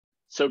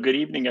So good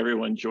evening,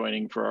 everyone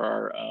joining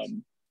for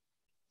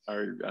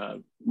our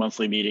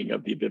monthly meeting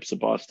of the IBPSA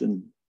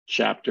Boston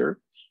chapter.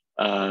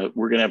 We're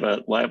going to have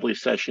a lively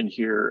session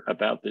here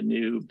about the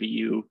new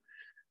BU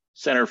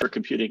Center for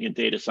Computing and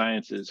Data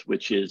Sciences,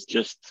 which is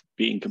just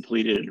being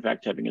completed, in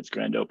fact, having its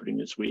grand opening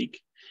this week.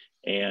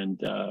 And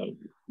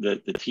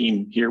the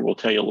team here will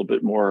tell you a little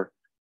bit more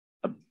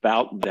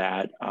about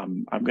that.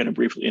 I'm going to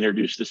briefly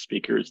introduce the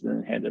speakers and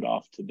then hand it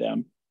off to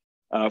them.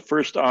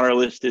 First on our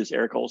list is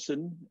Erik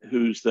Olsen,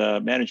 who's the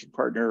managing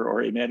partner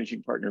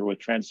with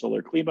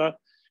Transsolar Klima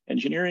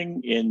Engineering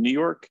in New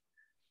York.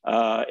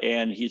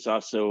 And he's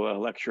also a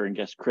lecturer and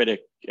guest critic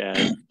at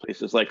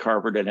places like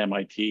Harvard and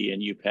MIT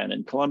and UPenn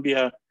and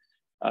Columbia.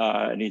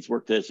 And he's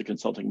worked as a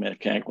consulting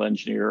mechanical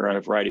engineer on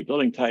a variety of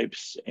building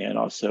types and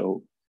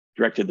also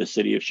directed the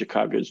city of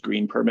Chicago's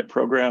Green Permit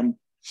Program.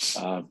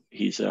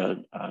 He's a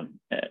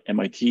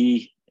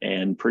MIT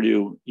and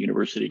Purdue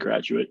University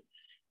graduate.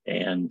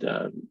 And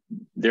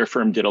their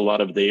firm did a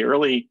lot of the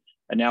early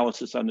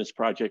analysis on this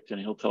project, and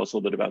he'll tell us a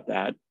little bit about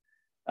that.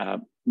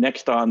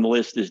 Next on the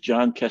list is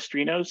John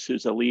Kastrinos,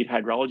 who's a lead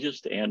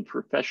hydrologist and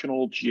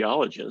professional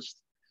geologist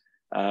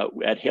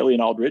at Haley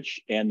and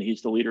Aldrich, and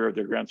he's the leader of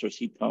their ground source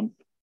heat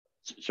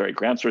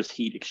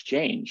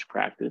exchange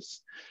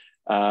practice.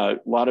 A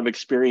lot of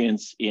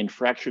experience in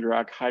fractured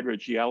rock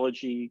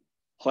hydrogeology,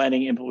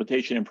 planning,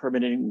 implementation, and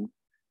permitting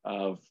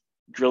of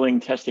drilling,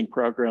 testing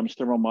programs,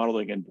 thermal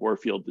modeling, and bore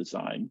field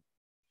design.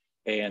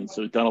 And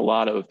so done a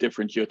lot of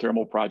different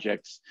geothermal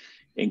projects,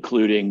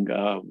 including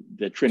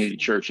the Trinity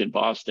Church in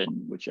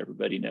Boston, which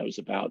everybody knows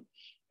about.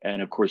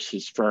 And of course,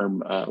 his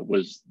firm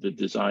was the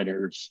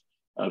designers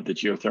of the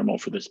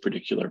geothermal for this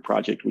particular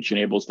project, which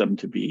enables them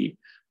to be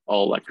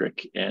all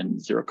electric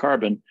and zero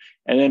carbon.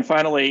 And then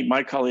finally,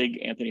 my colleague,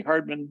 Anthony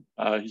Hardman,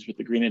 who's with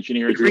the Green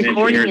Engineers.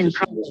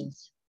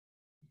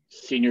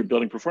 Senior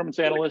building performance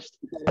analyst.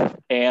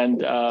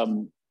 And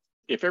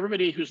if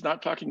everybody who's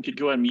not talking could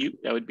go on mute,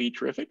 that would be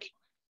terrific.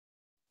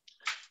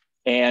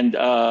 And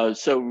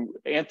so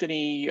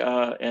Anthony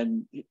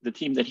and the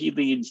team that he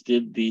leads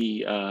did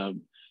the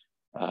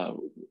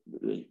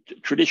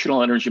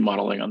traditional energy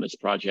modeling on this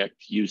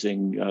project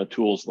using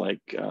tools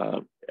like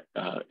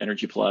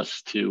Energy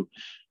Plus to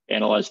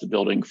analyze the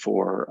building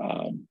for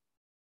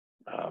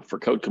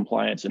code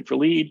compliance and for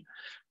LEED.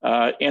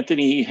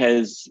 Anthony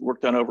has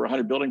worked on over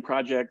 100 building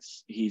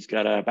projects. He's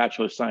got a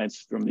Bachelor of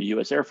Science from the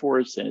US Air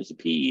Force and is a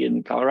PE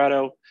in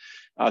Colorado.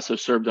 Also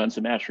served on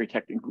some ASHRAE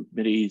technical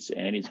committees,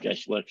 and he's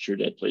guest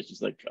lectured at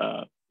places like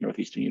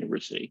Northeastern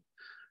University.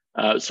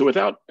 So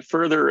without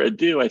further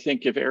ado, I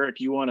think if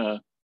Erik, you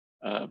want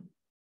to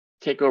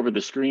take over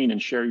the screen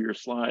and share your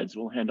slides,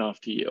 we'll hand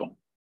off to you.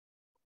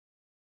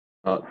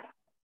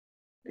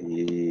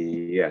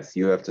 Yes,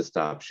 you have to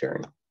stop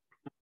sharing.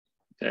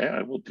 Okay,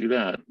 I will do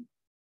that.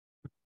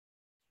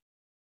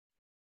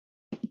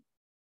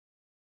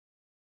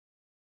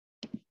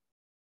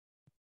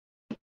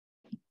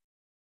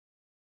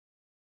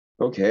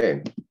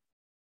 Okay.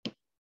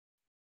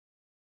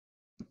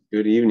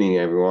 Good evening,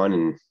 everyone.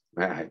 And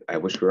I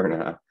wish we were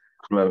in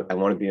I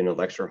want to be in a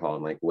lecture hall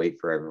and like wait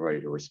for everybody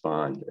to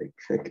respond. Like,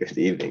 good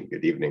evening,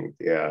 good evening.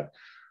 Yeah.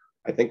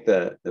 I think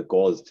the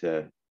goal is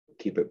to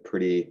keep it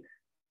pretty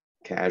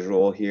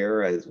casual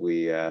here as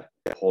we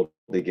hold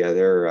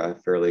together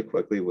fairly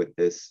quickly with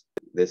this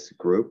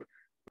group.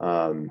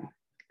 And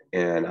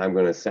I'm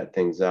going to set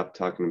things up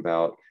talking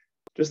about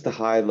just the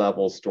high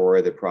level story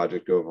of the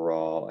project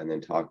overall, and then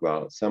talk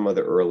about some of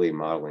the early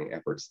modeling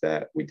efforts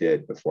that we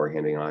did before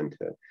handing on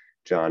to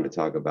John to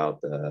talk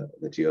about the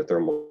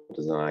geothermal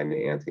design,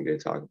 and Anthony to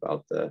talk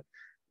about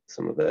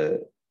some of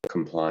the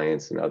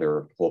compliance and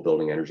other whole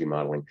building energy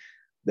modeling.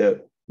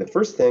 The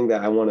first thing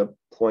that I want to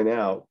point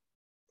out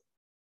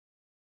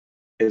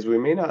is we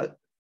may not,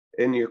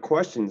 in your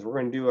questions, we're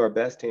going to do our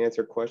best to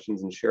answer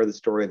questions and share the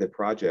story of the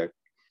project.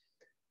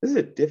 This is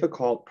a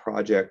difficult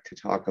project to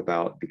talk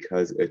about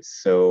because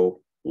it's so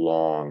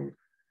long.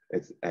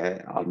 It's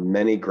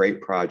many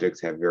great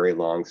projects have very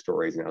long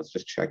stories, and I was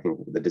just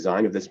checking the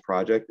design of this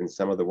project, and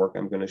some of the work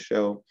I'm going to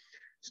show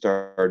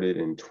started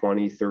in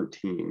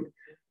 2013.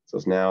 So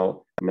it's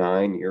now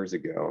 9 years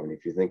ago. And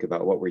if you think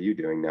about what were you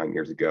doing 9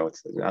 years ago,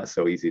 it's not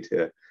so easy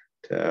to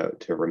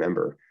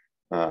remember.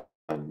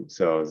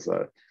 So it's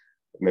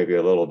maybe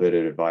a little bit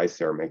of advice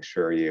there. Make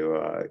sure you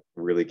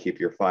really keep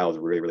your files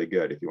really, really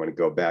good. If you want to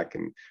go back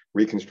and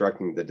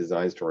reconstructing the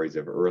design stories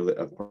of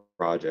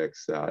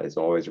projects is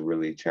always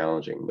really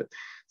challenging. But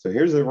so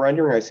here's the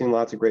rendering. I've seen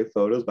lots of great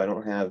photos, but I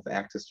don't have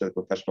access to the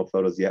professional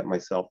photos yet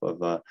myself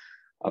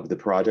of the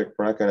project.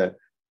 We're not going to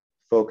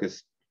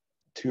focus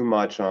too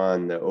much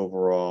on the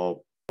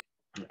overall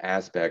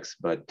aspects,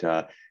 but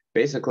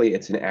basically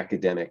it's an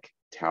academic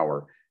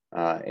tower,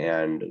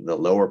 and the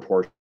lower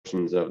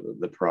portions of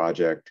the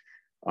project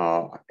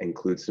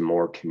include some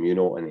more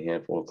communal and a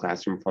handful of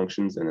classroom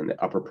functions. And then the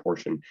upper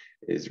portion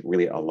is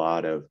really a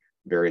lot of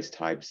various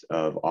types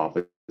of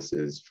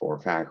offices for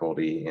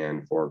faculty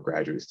and for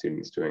graduate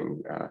students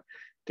doing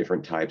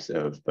different types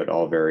of, but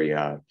all very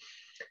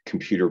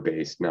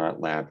computer-based,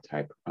 not lab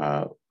type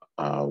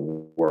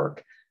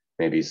work,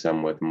 maybe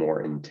some with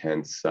more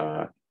intense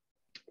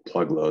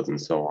plug loads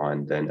and so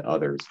on than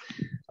others.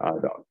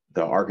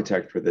 The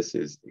architect for this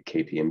is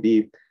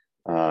KPMB,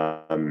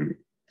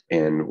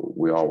 and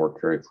we all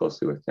work very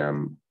closely with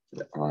them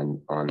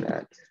on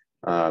that.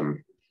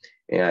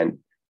 And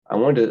I'm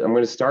going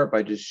to start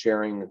by just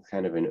sharing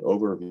kind of an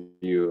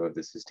overview of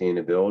the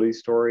sustainability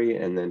story,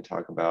 and then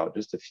talk about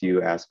just a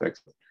few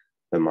aspects of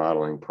the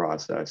modeling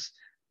process.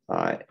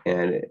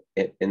 And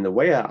in the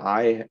way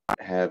I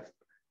have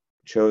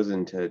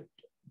chosen to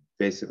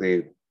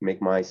basically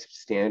make my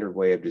standard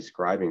way of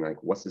describing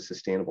like what's the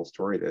sustainable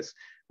story of this,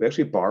 we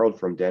actually borrowed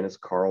from Dennis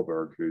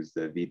Carlberg, who's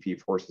the VP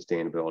for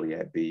Sustainability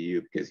at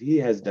BU, because he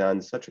has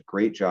done such a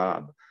great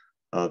job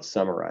of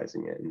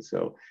summarizing it. And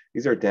so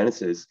these are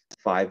Dennis's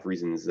 5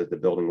 reasons that the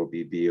building will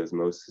be BU's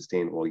most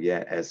sustainable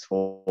yet, as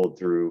told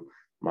through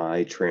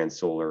my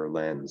Transsolar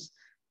lens.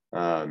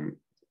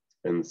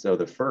 And so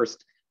the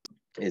first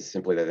is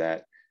simply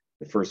that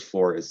the first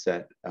floor is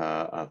set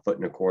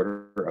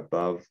 1.25 feet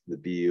above the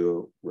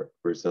BU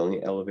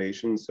resilient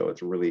elevation. So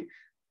it's really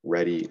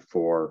ready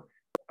for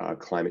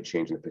climate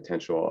change and the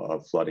potential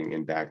of flooding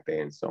in Back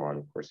Bay and so on.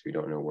 Of course, if you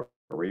don't know where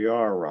we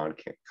are, we're on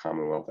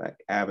Commonwealth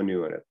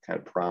Avenue at a kind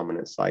of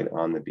prominent site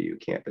on the BU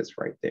campus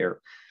right there.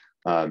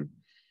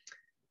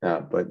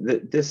 But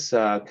this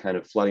kind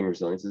of flooding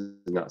resilience is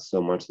not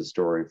so much the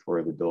story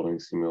for the building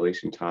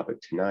simulation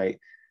topic tonight.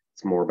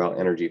 It's more about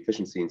energy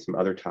efficiency and some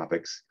other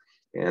topics.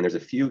 And there's a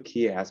few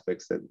key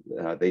aspects that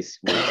they see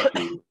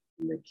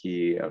the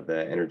key of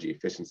the energy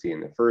efficiency.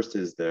 And the first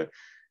is the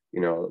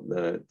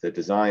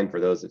design. For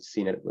those that've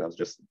seen it, I was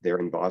just there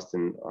in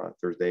Boston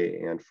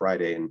Thursday and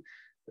Friday, and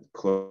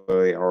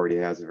clearly already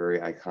has a very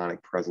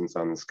iconic presence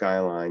on the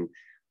skyline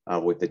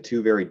with the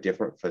 2 very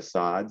different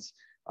facades,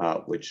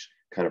 which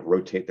kind of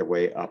rotate their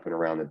way up and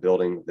around the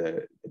building.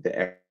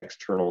 The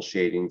external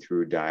shading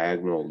through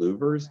diagonal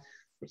louvers,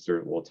 which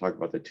we'll talk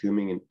about the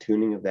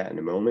tuning of that in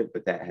a moment,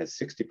 but that has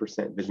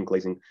 60% vision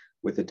glazing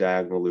with the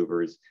diagonal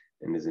louvers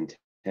and is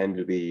intended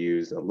to be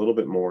used a little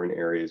bit more in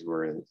areas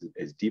where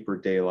it's deeper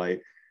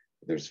daylight.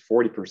 There's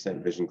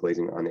 40% vision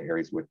glazing on the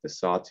areas with the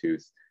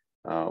sawtooth,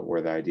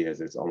 where the idea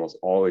is it's almost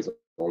always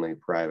only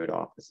private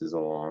offices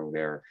along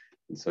there.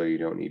 And so you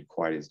don't need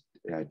quite as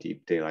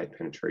deep daylight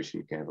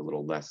penetration. You can have a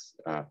little less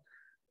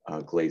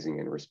glazing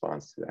in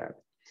response to that.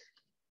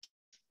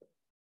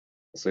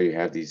 So you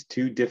have these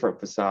 2 different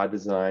facade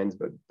designs,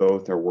 but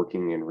both are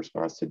working in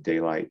response to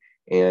daylight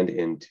and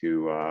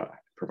into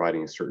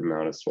providing a certain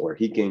amount of solar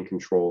heat gain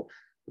control.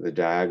 The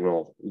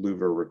diagonal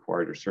louver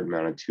required a certain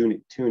amount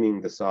of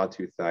tuning. The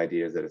sawtooth, the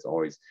idea is that it's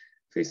always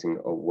facing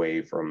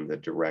away from the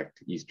direct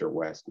east or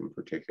west in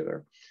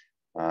particular.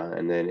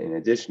 And then in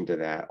addition to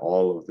that,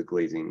 all of the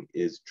glazing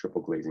is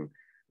triple glazing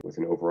with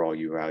an overall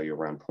U value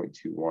around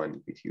 0.21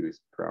 BTUs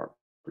per hour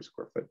per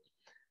square foot.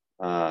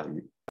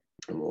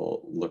 And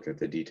we'll look at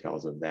the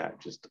details of that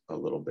just a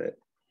little bit.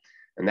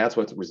 And that's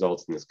what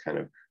results in this kind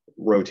of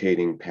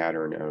rotating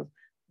pattern of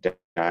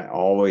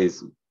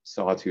always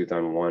sawtooth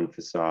on one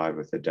facade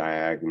with a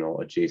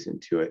diagonal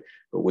adjacent to it,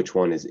 but which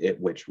one is it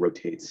which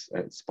rotates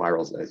and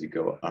spirals as you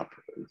go up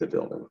the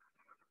building.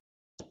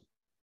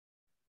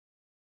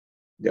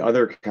 The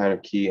other kind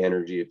of key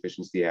energy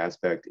efficiency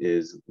aspect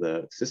is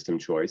the system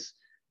choice,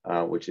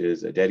 which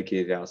is a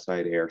dedicated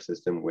outside air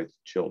system with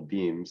chilled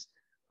beams.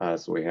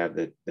 So we have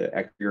the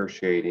exterior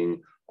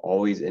shading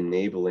always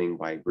enabling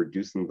by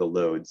reducing the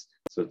loads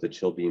so that the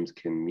chill beams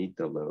can meet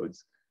the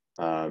loads.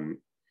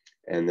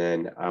 And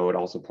then I would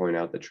also point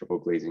out that triple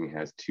glazing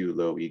has 2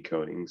 low E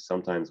coatings.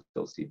 Sometimes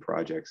you'll see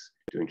projects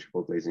doing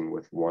triple glazing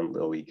with 1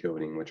 low E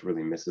coating, which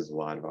really misses a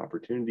lot of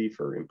opportunity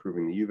for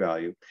improving the U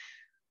value.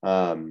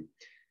 And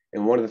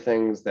one of the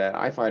things that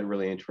I find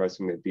really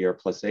interesting that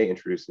BR+A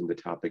introduced into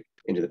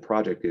the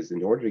project is,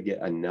 in order to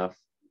get enough,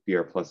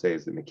 BR+A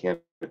as the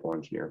mechanical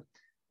engineer,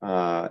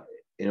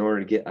 in order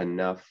to get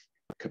enough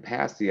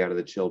capacity out of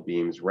the chill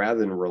beams,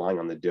 rather than relying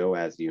on the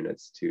DOAS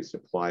units to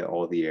supply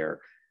all the air,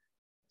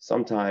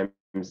 sometimes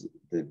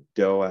the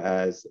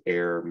DOAS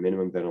air,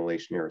 minimum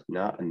ventilation air, is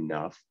not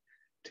enough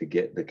to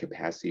get the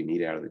capacity you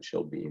need out of the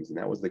chill beams. And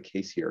that was the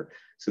case here.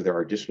 So there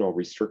are additional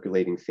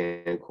recirculating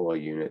fan coil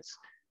units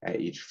at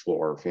each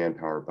floor, fan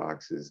power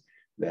boxes,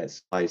 that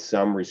supply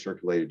some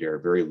recirculated air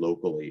very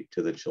locally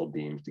to the chill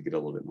beams to get a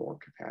little bit more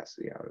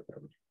capacity out of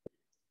them.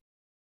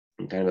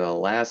 And kind of the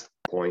last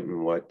point,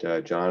 and what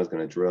John is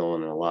going to drill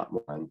in a lot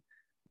more on,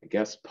 I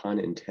guess pun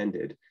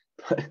intended,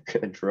 but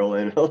going to drill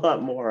in a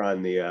lot more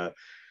on the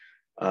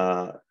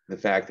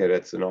fact that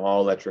it's an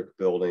all-electric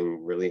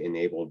building really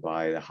enabled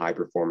by the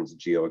high-performance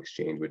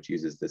geo-exchange, which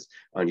uses this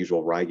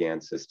unusual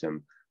RIGAN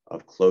system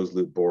of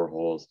closed-loop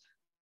boreholes,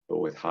 but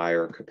with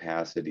higher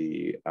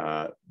capacity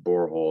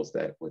boreholes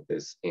that with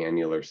this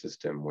annular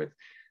system with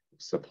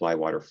supply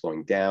water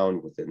flowing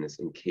down within this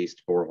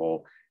encased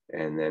borehole,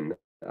 and then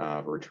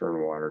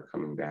return water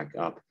coming back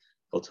up.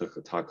 We'll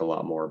talk a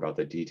lot more about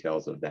the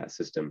details of that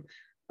system,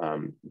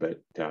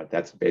 but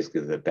that's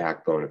basically the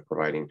backbone of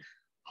providing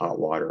hot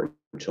water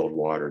and chilled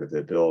water to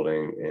the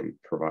building and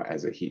provide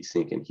as a heat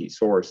sink and heat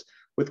source,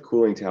 with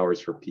cooling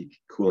towers for peak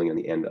cooling on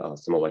the end,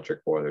 some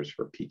electric boilers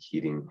for peak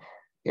heating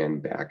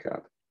and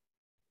backup.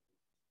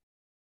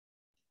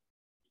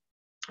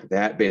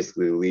 That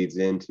basically leads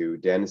into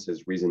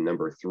Dennis's reason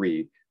number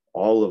 3.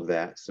 All of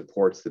that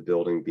supports the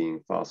building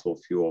being fossil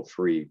fuel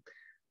free,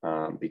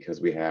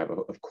 because we have,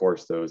 of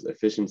course, those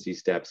efficiency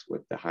steps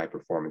with the high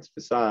performance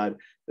facade,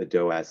 the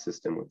DOAS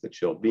system with the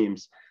chilled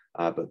beams,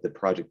 but the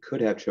project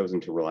could have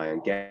chosen to rely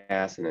on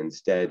gas and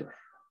instead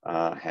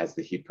has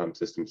the heat pump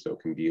system, so it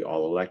can be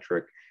all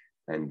electric.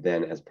 And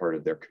then as part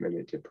of their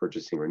commitment to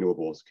purchasing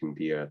renewables, can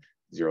be a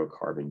zero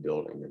carbon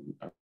building.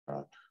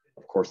 And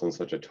of course, on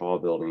such a tall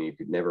building, you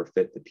could never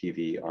fit the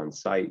PV on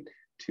site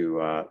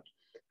to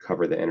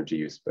cover the energy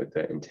use, but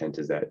the intent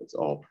is that it's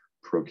all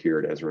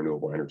procured as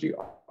renewable energy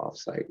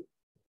off-site.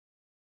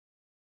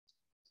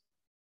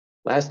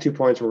 Last 2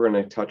 points we're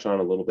going to touch on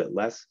a little bit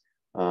less,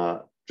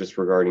 just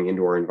regarding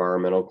indoor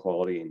environmental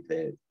quality and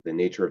the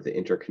nature of the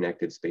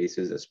interconnected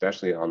spaces,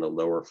 especially on the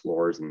lower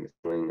floors, and the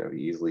feeling of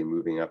easily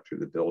moving up through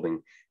the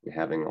building and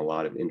having a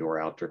lot of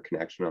indoor-outdoor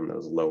connection on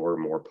those lower,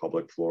 more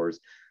public floors,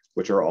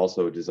 which are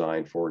also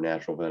designed for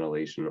natural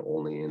ventilation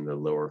only in the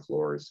lower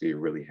floors. So you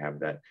really have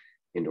that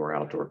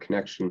indoor-outdoor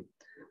connection.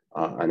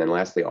 And then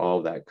lastly, all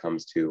of that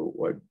comes to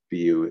what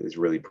BU is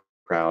really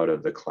proud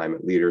of, the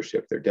climate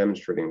leadership they're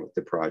demonstrating with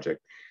the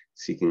project,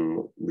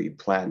 seeking LEED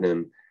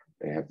Platinum.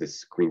 They have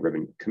this Green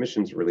Ribbon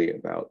Commissions really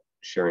about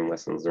sharing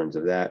lessons learned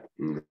of that,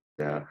 and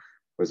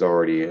was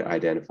already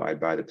identified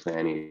by the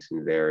planning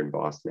there in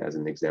Boston as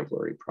an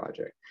exemplary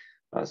project.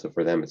 So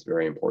for them, it's a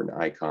very important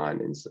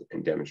icon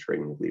in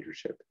demonstrating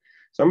leadership.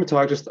 So I'm going to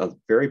talk just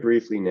very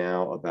briefly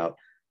now about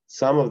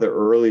some of the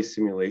early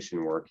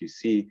simulation work. You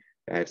see,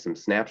 I have some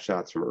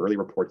snapshots from early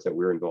reports that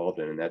we're involved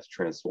in, and that's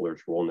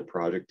Transsolar's role in the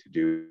project to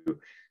do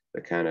the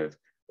kind of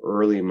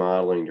early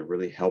modeling to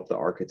really help the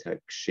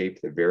architect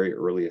shape the very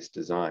earliest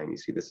design. You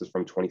see, this is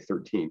from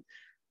 2013.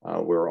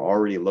 We're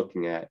already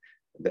looking at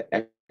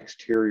the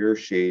exterior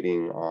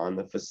shading on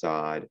the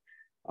facade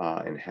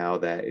and how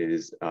that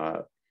is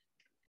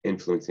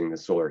influencing the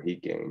solar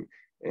heat gain.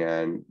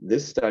 And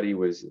this study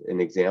was an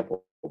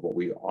example of what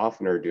we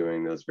often are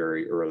doing, those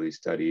very early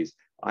studies.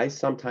 I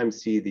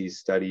sometimes see these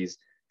studies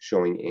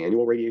showing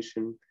annual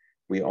radiation.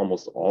 We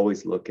almost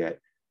always look at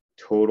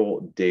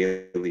total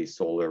daily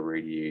solar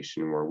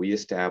radiation, where we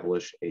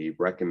establish a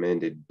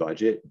recommended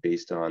budget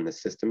based on the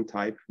system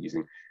type,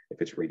 using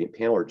if it's radiant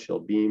panel or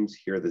chilled beams.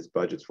 Here, these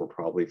budgets were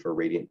probably for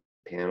radiant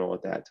panel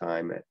at that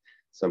time. At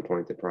some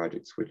point, the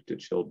project switched to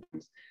chilled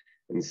beams,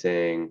 and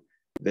saying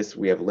this,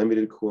 we have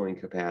limited cooling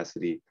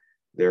capacity,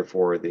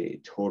 therefore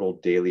the total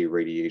daily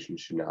radiation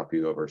should not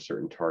be over a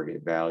certain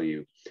target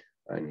value.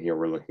 And here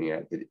we're looking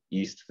at the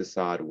east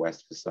facade,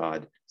 west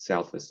facade,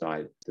 south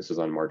facade. This was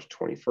on March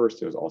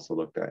 21st. It was also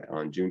looked at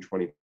on June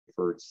 21st,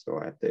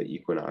 so at the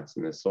equinox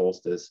and the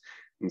solstice,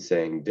 and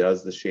saying,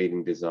 does the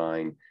shading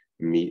design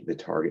meet the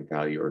target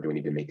value, or do we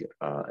need to make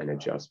an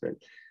adjustment?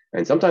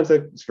 And sometimes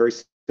it's very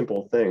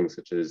simple things,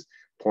 such as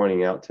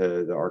pointing out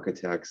to the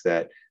architects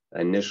that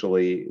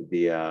initially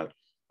the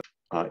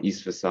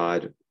east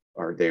facade,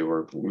 or they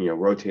were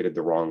rotated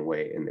the wrong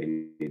way, and they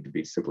need to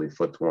be simply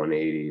flipped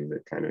 180, the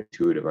kind of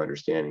intuitive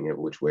understanding of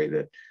which way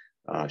the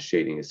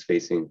shading is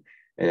facing.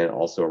 And then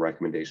also a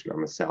recommendation on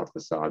the south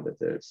facade that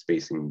the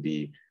spacing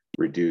be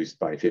reduced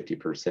by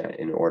 50%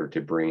 in order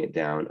to bring it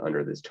down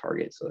under this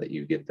target, so that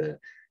you get the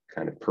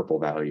kind of purple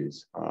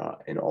values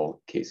in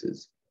all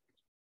cases.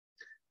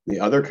 The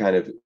other kind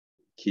of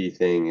key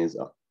thing is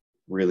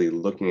really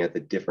looking at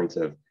the difference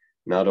of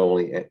not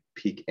only at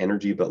peak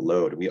energy, but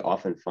load. We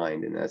often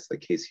find, and that's the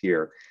case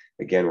here,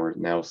 again, we're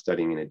now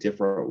studying in a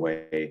different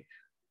way,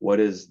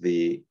 what is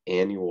the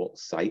annual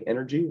site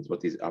energy, is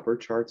what these upper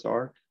charts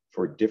are,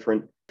 for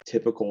different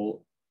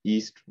typical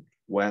east,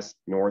 west,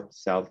 north,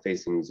 south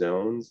facing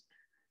zones,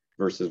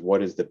 versus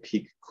what is the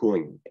peak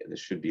cooling, this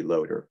should be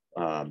load, or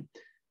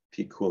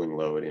peak cooling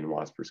load in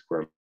watts per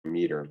square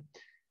meter.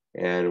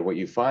 And what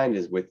you find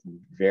is with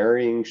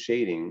varying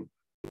shading,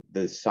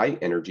 the site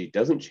energy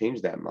doesn't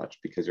change that much,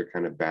 because you're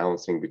kind of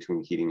balancing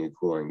between heating and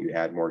cooling. You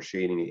add more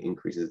shading, it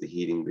increases the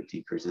heating, but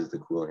decreases the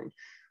cooling.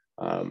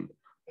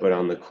 But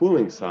on the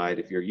cooling side,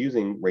 if you're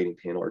using radiant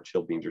panel or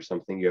chilled beams or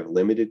something, you have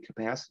limited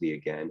capacity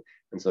again.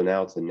 And so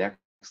now it's the next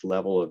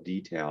level of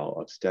detail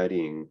of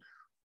studying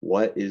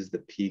what is the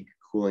peak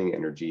cooling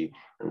energy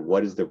and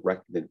what is the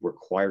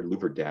required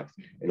louver depth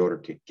in order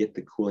to get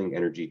the cooling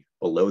energy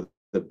below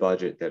the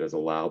budget that is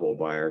allowable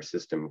by our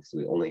system, because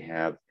we only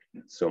have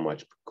so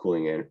much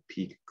cooling and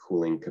peak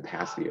cooling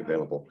capacity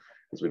available,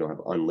 because we don't have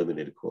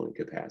unlimited cooling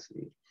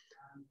capacity.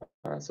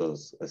 So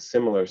it's a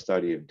similar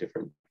study of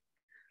different.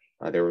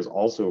 There was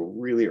also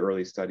really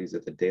early studies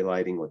at the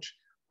daylighting, which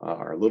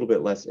are a little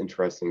bit less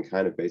interesting,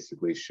 kind of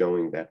basically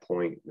showing that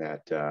point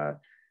that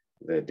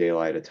the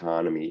daylight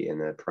autonomy in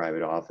the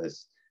private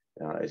office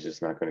is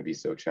just not going to be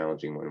so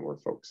challenging when we're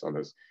focused on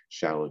those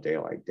shallow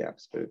daylight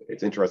depths. But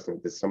it's interesting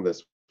that some of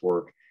this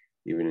work,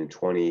 even in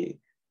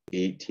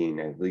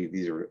 2018, I believe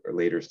these are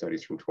later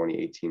studies from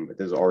 2018, but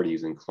this is already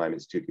using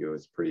Climate Studio.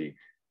 It's pretty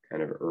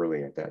kind of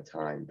early at that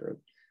time. But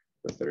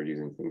those that are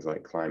using things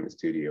like Climate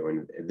Studio.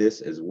 And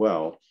this as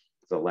well,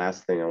 the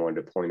last thing I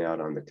wanted to point out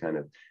on the kind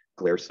of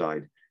glare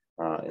side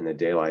in the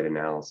daylight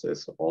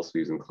analysis, also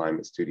using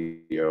Climate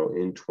Studio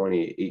in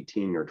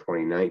 2018 or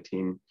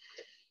 2019.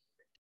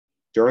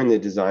 During the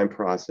design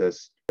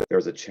process, there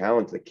was a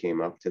challenge that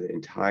came up to the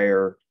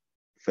entire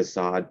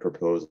facade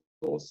proposal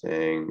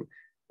saying,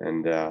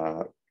 and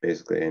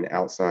basically an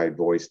outside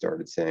voice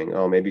started saying,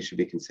 oh, maybe you should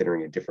be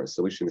considering a different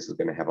solution. This is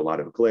going to have a lot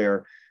of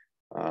glare.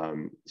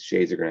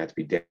 Shades are going to have to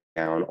be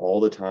down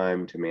all the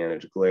time to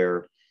manage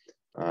glare.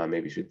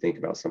 Maybe you should think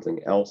about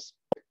something else.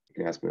 You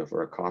can ask me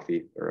for a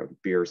coffee or a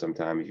beer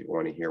sometime if you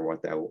want to hear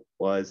what that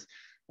was.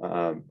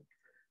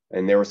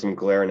 And there was some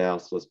glare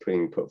analysis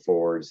put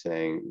forward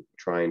saying,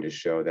 trying to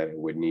show that it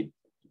would need,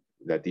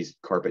 that these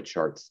carpet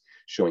charts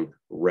showing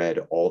red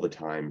all the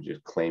time,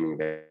 just claiming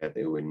that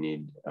they would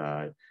need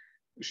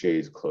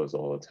shades closed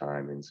all the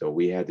time. And so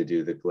we had to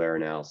do the glare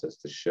analysis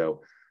to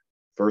show,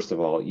 first of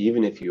all,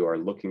 even if you are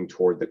looking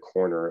toward the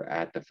corner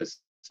at the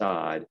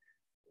facade,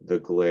 the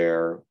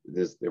glare,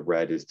 the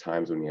red is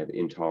times when you have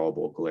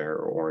intolerable glare,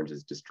 or orange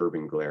is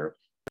disturbing glare,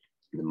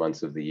 in the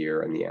months of the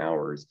year and the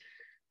hours,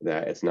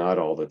 that it's not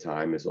all the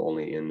time, it's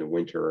only in the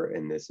winter,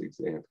 in this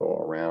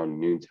example, around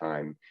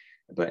noontime.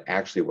 But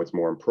actually what's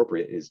more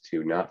appropriate is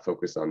to not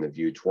focus on the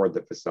view toward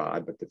the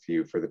facade, but the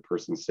view for the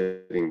person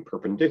sitting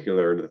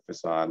perpendicular to the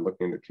facade,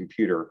 looking at the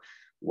computer,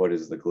 what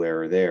is the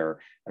glare there,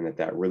 and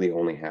that really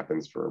only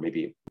happens for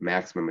maybe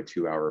maximum a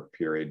 2-hour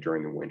period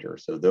during the winter.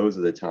 So those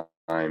are the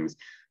times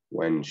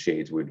when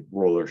shades would,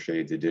 roller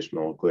shades,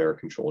 additional glare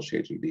control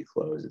shades would be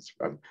closed. It's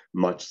a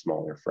much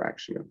smaller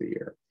fraction of the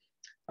year.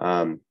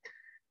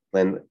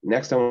 Then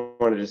next I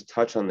want to just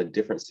touch on the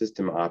different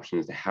system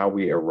options, how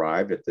we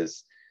arrived at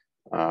this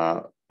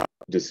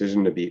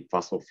decision to be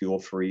fossil fuel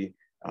free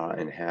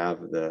and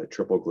have the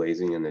triple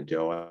glazing and the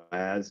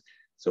DOAS.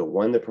 So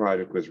when the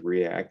project was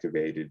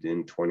reactivated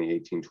in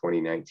 2018,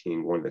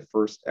 2019, one of the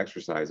first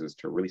exercises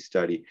to really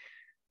study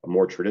a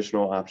more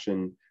traditional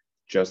option,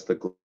 just the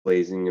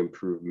glazing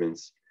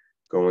improvements,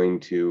 going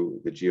to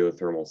the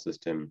geothermal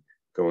system,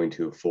 going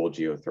to a full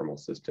geothermal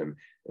system,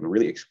 and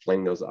really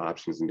explaining those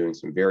options and doing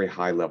some very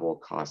high level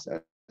cost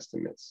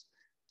estimates.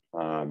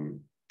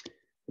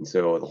 And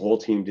so the whole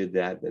team did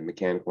that. The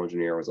mechanical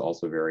engineer was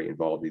also very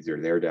involved. These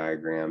are their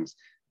diagrams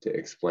to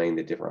explain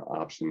the different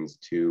options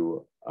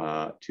to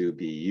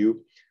BU.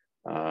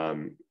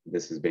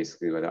 This is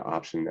basically the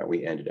option that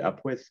we ended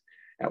up with.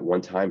 At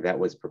one time, that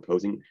was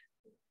proposing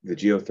the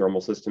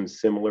geothermal system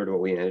similar to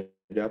what we ended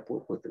up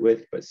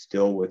with, but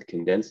still with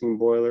condensing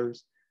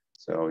boilers.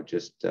 So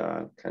just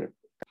kind of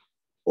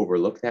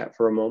overlook that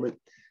for a moment.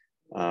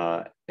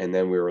 And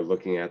then we were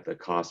looking at the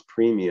cost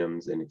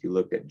premiums. And if you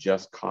looked at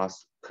just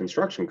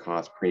construction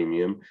cost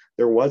premium,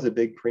 there was a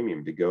big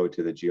premium to go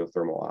to the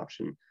geothermal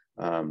option.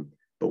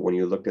 But when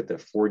you looked at the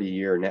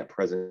 40-year net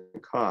present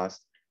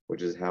cost,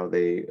 which is how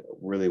they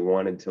really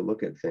wanted to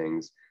look at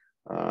things,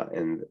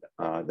 and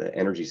the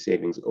energy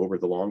savings over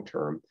the long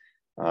term,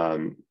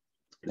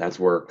 that's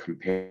where,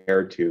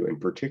 compared to, in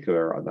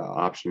particular, the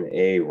option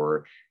A,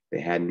 where they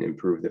hadn't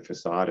improved the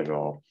facade at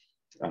all,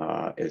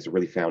 is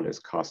really found as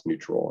cost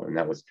neutral. And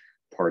that was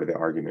part of the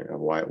argument of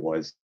why it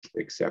was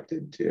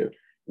accepted to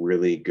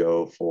really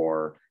go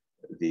for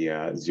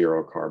the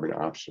zero carbon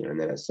option. And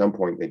then at some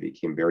point they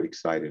became very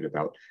excited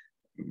about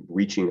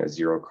reaching a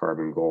zero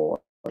carbon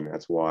goal. And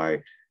that's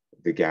why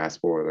the gas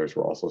boilers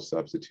were also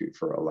substitute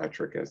for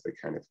electric as the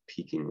kind of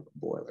peaking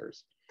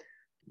boilers.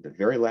 The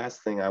very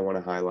last thing I want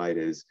to highlight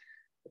is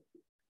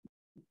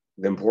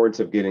the importance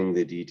of getting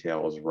the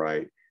details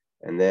right.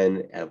 And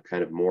then a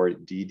kind of more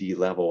DD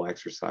level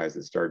exercise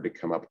that started to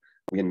come up.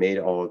 We had made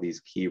all of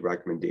these key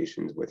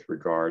recommendations with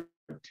regard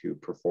to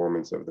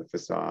performance of the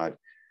facade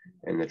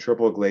and the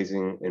triple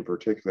glazing in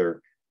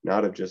particular,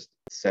 not of just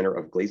center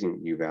of glazing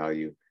U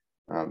value,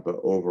 but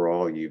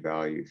overall U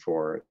value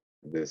for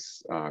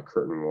this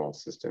curtain wall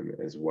system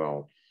as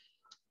well.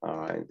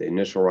 The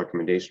initial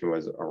recommendation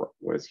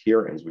was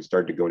here, as we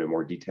started to go into a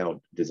more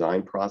detailed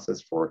design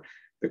process for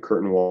the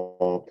curtain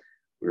wall.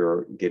 We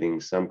were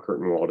getting some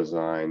curtain wall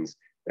designs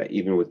that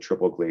even with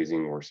triple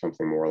glazing were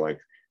something more like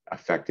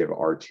effective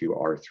R2,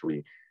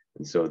 R3.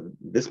 And so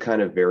this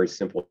kind of very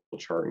simple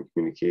chart and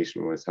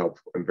communication was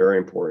helpful and very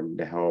important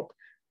to help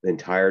the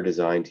entire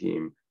design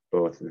team,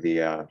 both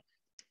the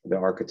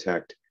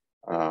architect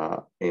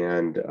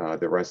and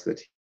the rest of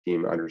the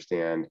team,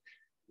 understand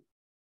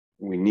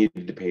we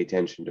needed to pay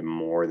attention to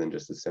more than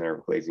just the center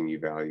of glazing U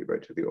value,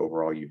 but to the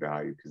overall U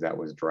value, because that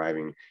was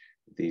driving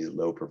these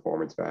low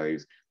performance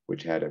values,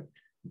 which had a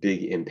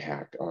big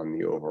impact on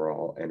the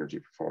overall energy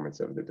performance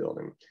of the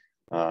building.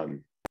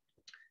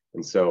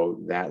 And so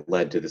that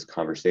led to this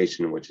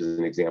conversation, which is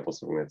an example of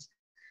something that's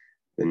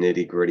the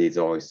nitty gritty. Is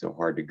always so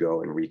hard to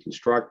go and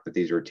reconstruct, but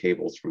these are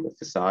tables from the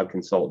facade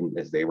consultant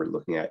as they were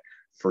looking at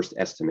first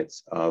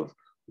estimates of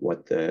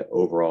what the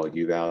overall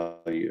U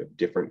value of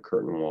different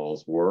curtain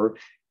walls were.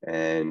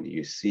 And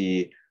you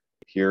see,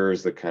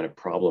 here's the kind of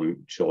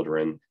problem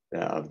children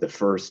of the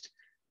first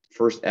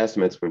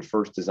estimates when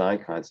first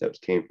design concepts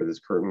came for this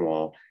curtain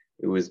wall.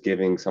 it was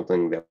giving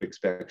something that we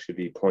expect should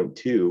be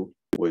 0.2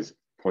 was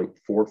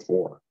 0.44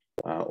 or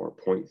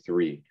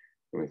 0.3.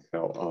 And we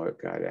felt, oh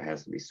God, it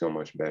has to be so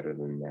much better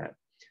than that.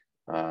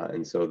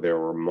 And so there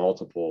were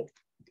multiple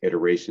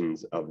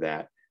iterations of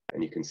that.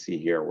 And you can see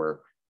here where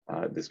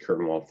this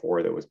curtain wall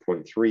 4 that was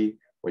 0.3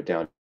 went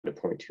down to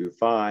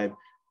 0.25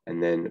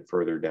 and then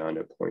further down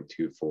to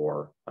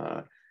 0.24.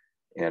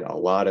 And a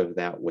lot of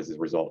that was a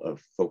result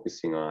of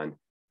focusing on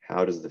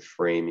how does the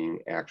framing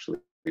actually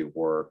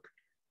work?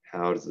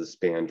 How does the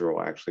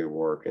spandrel actually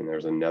work? And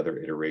there's another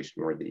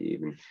iteration where they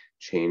even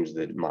changed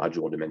the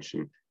module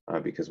dimension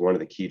because one of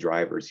the key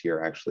drivers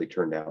here actually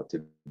turned out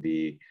to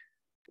be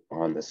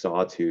on the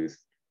sawtooth,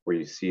 where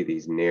you see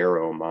these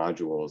narrow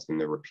modules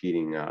and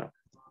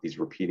these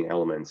repeating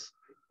elements,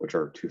 which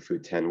are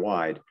 2'10"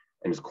 wide,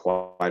 and there's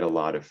quite a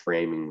lot of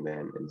framing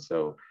then. And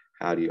so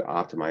how do you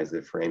optimize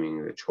the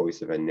framing? The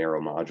choice of a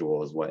narrow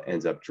module is what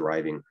ends up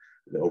driving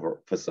the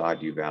over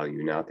facade U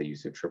value, not the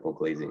use of triple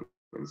glazing.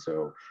 And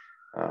so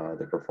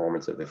the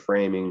performance of the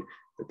framing,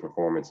 the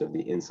performance of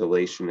the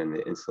insulation and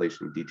the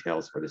insulation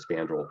details for the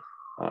spandrel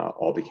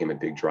all became a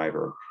big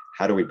driver.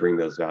 How do we bring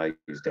those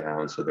values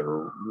down so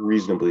they're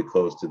reasonably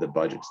close to the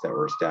budgets that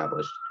were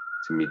established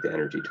to meet the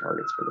energy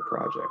targets for the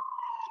project?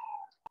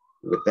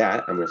 With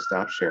that, I'm going to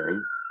stop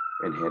sharing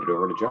and hand it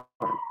over to John.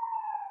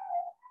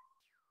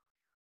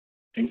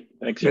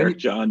 Thanks, Eric.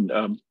 John,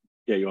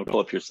 yeah, you want to pull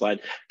up your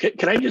slide?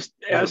 Can I just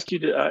ask you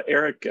to,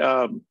 Eric,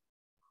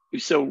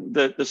 so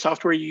the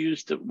software you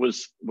used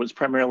was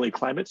primarily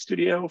Climate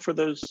Studio for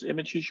those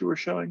images you were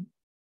showing?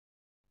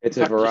 It's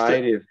a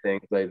variety of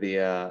things. Like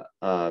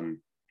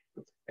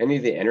any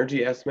of the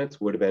energy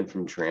estimates would have been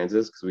from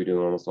Transys because we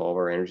do almost all of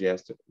our energy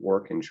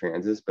work in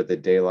Transys, but the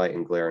daylight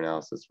and glare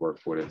analysis work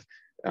would have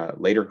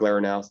later glare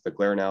analysis, the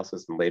glare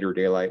analysis and later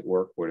daylight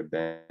work would have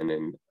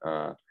been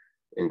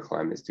in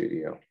Climate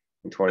Studio.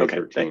 In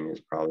 2013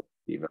 is probably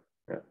Viva.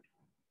 Yeah.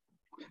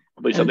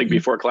 Probably something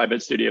before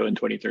Climate Studio in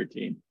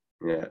 2013.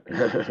 Yeah.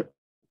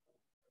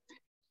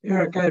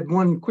 Eric, I had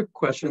one quick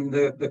question.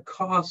 The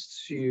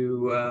costs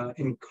you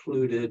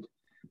included,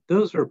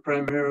 those are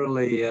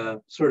primarily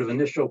sort of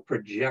initial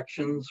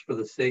projections for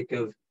the sake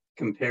of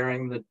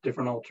comparing the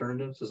different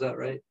alternatives. Is that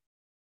right?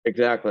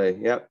 Exactly.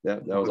 Yep.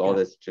 That was all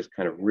this just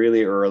kind of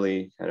really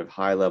early, kind of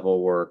high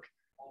level work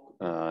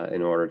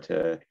in order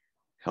to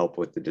help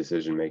with the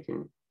decision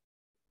making.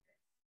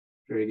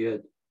 Very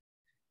good.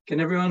 Can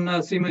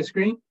everyone see my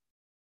screen?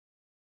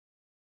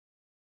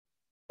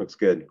 Looks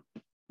good.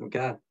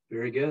 Okay,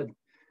 very good.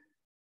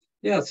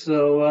 Yeah,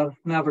 so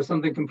now for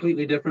something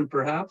completely different,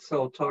 perhaps,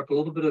 I'll talk a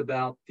little bit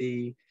about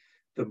the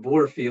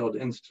bore field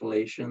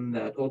installation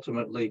that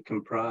ultimately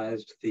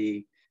comprised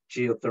the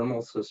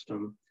geothermal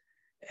system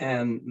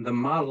and the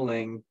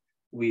modeling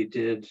we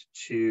did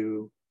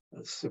to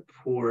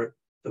support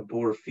the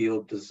bore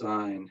field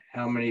design.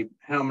 How many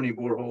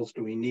boreholes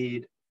do we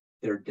need,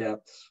 their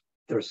depths,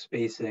 their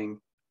spacing,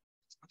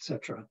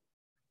 etc.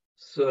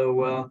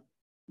 So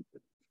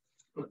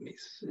let me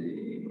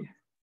see.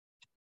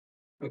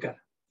 Okay.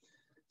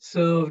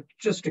 So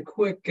just a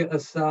quick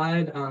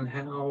aside on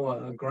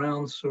how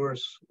ground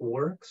source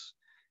works.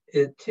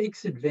 It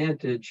takes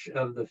advantage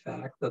of the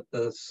fact that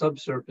the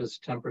subsurface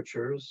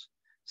temperatures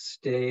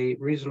stay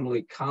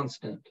reasonably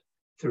constant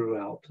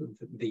throughout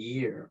the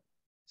year.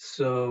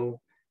 So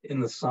in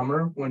the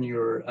summer, when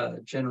you're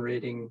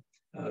generating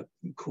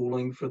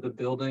cooling for the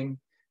building,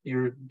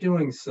 you're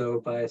doing so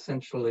by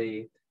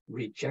essentially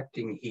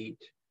rejecting heat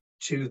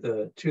to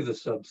the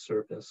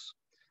subsurface.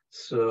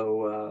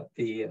 So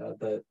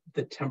the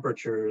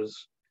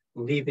temperatures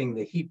leaving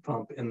the heat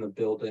pump in the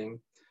building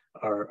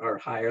are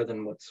higher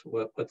than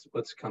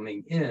what's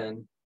coming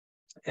in,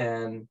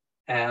 and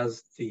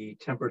as the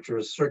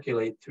temperatures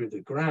circulate through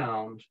the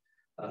ground,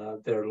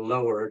 they're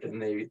lowered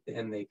and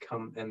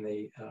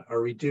they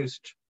are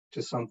reduced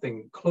to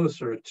something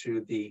closer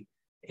to the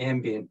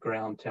ambient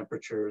ground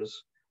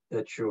temperatures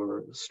that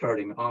you're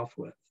starting off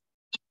with.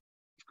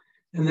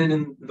 And then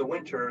in the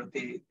winter,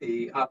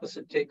 the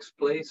opposite takes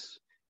place.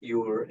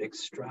 You're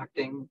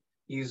extracting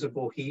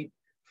usable heat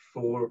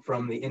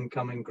from the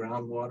incoming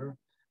groundwater.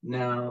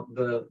 Now,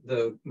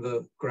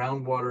 the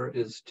groundwater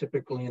is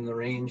typically in the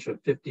range of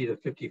 50 to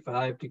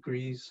 55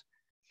 degrees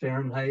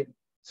Fahrenheit.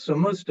 So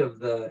most of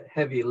the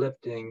heavy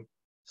lifting,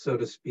 so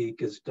to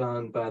speak, is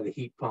done by the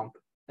heat pump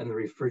and the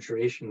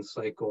refrigeration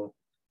cycle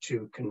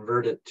to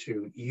convert it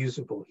to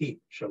usable heat,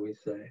 shall we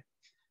say.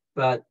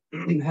 But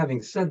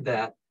having said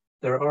that,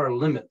 there are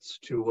limits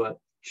to what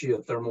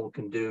geothermal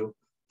can do.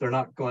 They're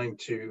not going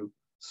to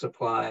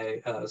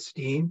supply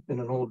steam in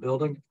an old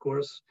building, of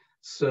course.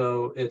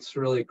 So it's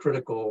really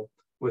critical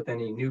with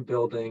any new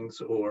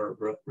buildings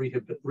or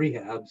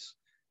rehabs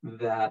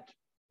that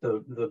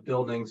the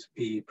buildings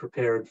be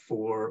prepared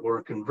for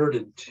or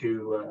converted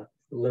to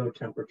low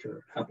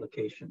temperature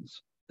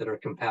applications that are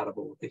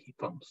compatible with the heat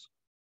pumps.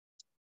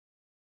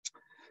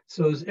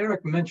 So as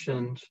Eric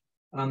mentioned,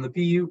 on the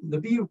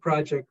BU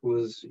project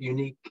was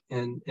unique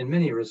in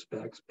many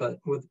respects, but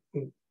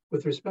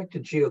with respect to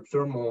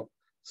geothermal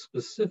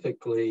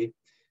specifically,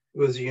 It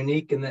was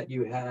unique in that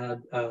you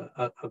had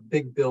a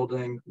big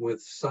building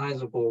with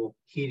sizable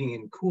heating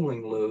and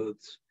cooling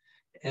loads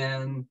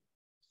and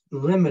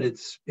limited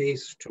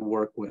space to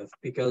work with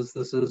because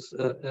this is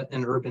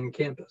an urban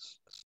campus.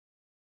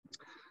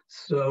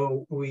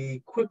 So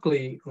we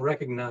quickly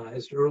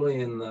recognized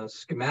early in the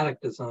schematic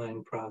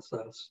design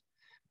process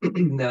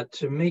that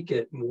to make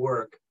it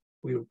work,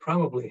 we would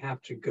probably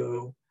have to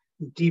go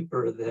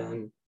deeper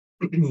than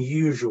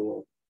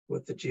usual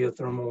with the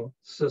geothermal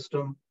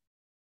system.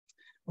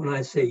 When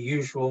I say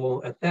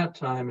usual, at that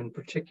time in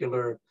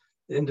particular,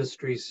 the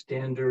industry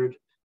standard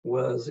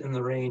was in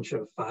the range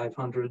of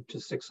 500 to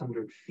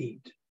 600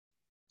 feet.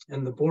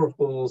 And the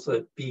boreholes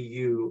at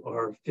BU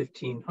are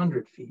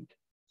 1,500 feet.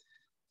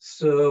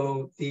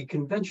 So the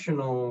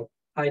conventional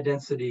high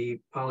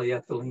density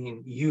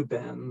polyethylene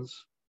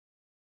U-bends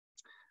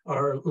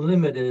are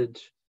limited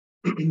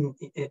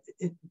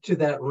to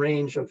that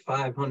range of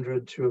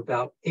 500 to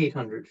about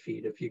 800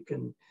 feet. If you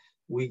can,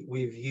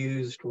 we've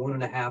used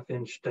 1.5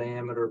 inch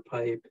diameter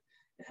pipe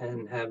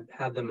and have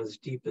had them as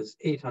deep as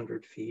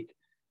 800 feet.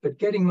 But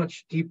getting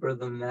much deeper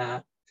than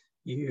that,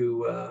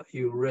 you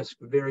risk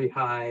very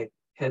high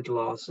head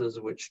losses,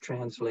 which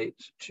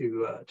translates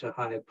to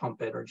high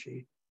pump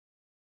energy.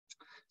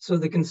 So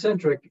the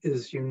concentric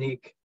is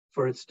unique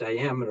for its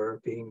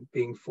diameter,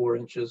 being 4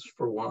 inches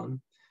for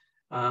one.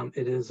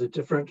 It is a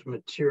different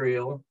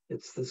material.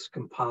 It's this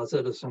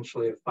composite,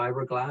 essentially a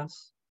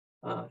fiberglass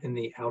in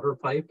the outer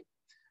pipe,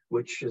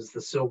 which is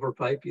the silver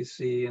pipe you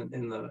see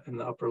in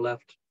the upper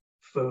left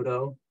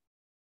photo.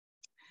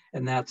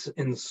 And that's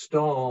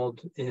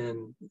installed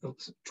in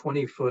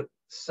 20-foot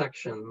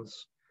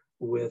sections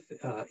with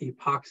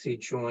epoxy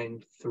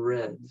joined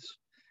threads.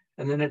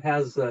 And then it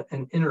has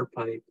an inner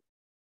pipe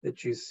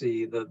that you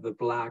see, the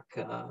black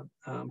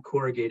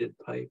corrugated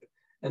pipe.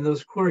 And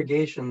those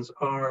corrugations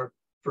are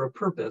for a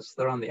purpose.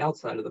 They're on the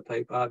outside of the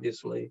pipe,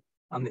 obviously.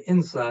 On the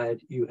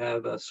inside, you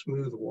have a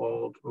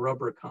smooth-walled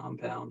rubber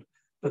compound,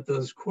 but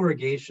those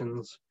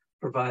corrugations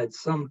provide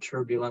some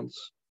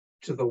turbulence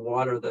to the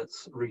water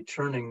that's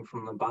returning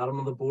from the bottom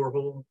of the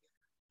borehole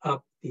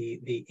up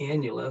the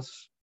annulus,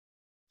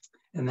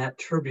 and that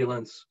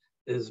turbulence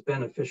is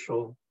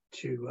beneficial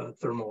to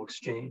thermal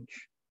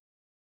exchange.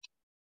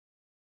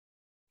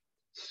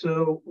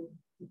 So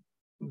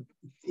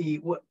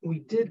what we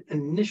did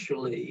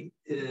initially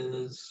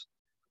is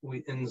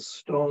we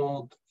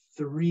installed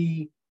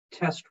 3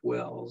 test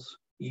wells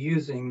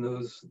using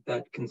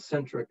that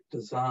concentric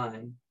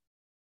design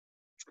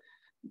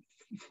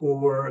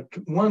for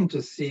one,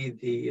 to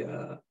see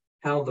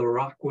how the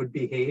rock would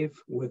behave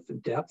with the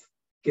depth,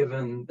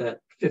 given that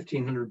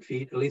 1,500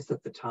 feet, at least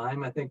at the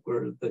time, I think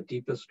we're the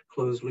deepest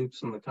closed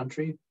loops in the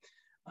country.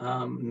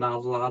 Not a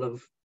lot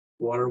of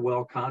water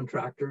well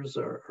contractors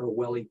are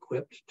well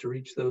equipped to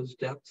reach those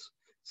depths.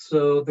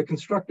 So the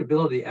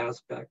constructability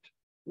aspect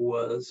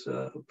was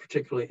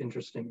particularly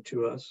interesting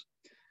to us.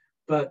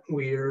 But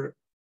we're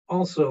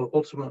also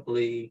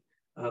ultimately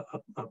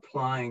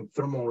applying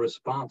thermal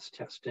response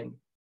testing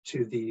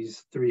to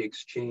these 3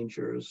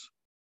 exchangers,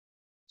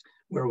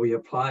 where we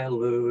apply a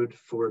load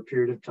for a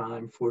period of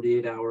time,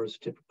 48 hours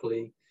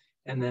typically,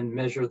 and then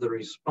measure the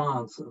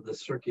response of the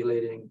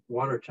circulating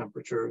water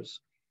temperatures.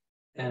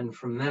 And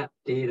from that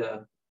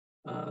data,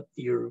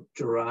 you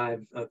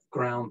derive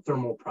ground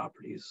thermal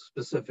properties,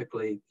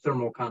 specifically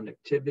thermal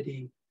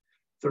conductivity,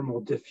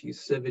 thermal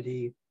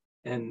diffusivity,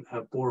 and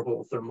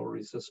borehole thermal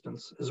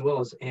resistance, as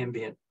well as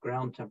ambient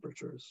ground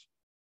temperatures.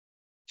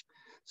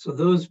 So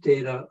those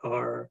data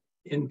are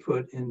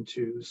input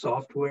into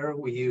software.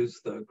 We use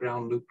the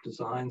ground loop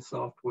design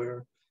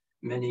software.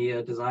 Many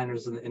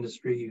designers in the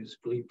industry use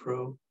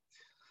BleePro.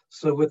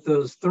 So with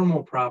those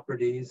thermal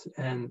properties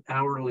and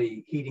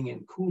hourly heating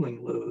and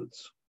cooling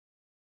loads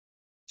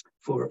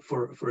for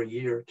a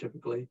year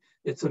typically,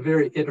 it's a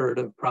very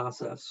iterative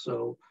process.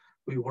 So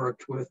we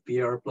worked with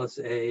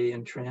BR+A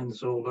and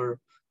Transsolar,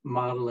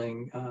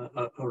 modeling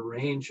a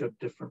range of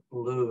different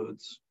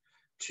loads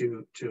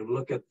to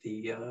look at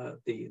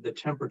the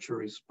temperature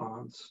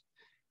response,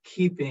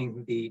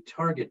 keeping the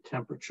target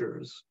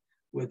temperatures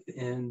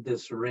within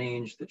this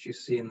range that you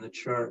see in the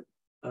chart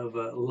of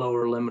a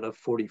lower limit of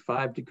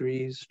 45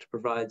 degrees to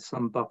provide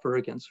some buffer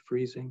against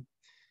freezing.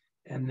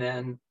 And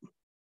then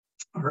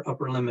our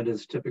upper limit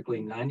is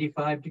typically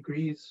 95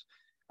 degrees,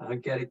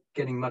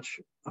 getting much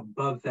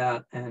above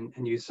that, and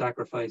you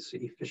sacrifice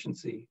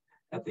efficiency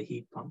at the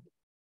heat pump.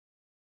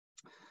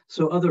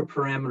 So other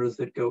parameters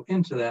that go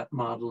into that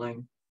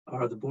modeling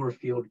are the bore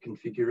field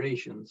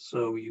configurations.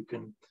 So you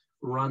can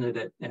run it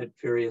at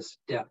various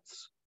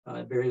depths,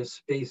 various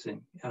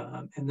spacing.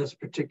 In this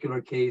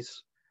particular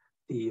case,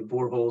 the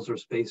boreholes are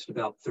spaced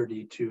about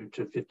 32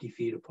 to 50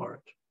 feet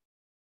apart.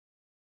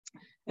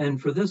 And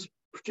for this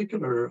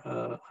particular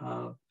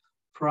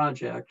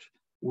project,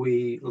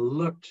 we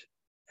looked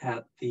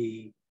at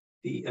the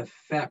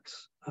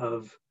effects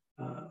of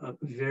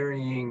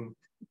varying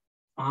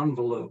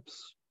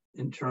envelopes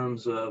in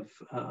terms of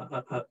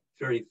a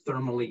very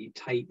thermally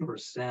tight or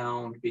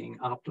sound being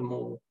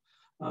optimal,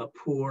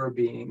 pour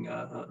being,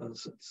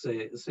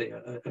 say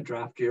a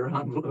draft year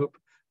envelope.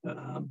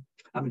 I'm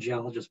a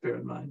geologist, bear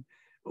in mind.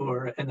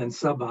 And then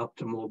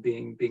suboptimal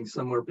being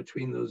somewhere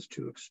between those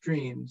two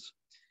extremes.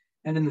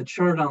 And in the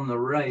chart on the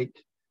right,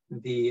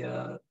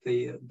 the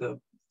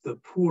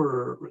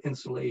poorer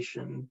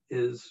insulation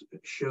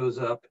shows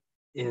up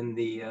in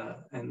the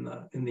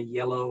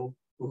yellow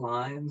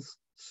lines.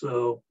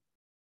 So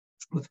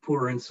with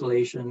poorer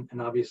insulation,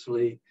 and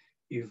obviously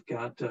you've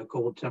got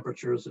cold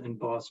temperatures in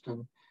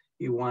Boston,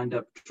 you wind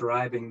up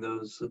driving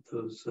those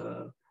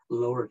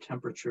lower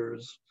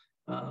temperatures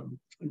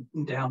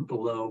down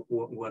below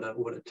what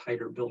a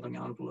tighter building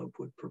envelope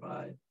would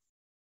provide.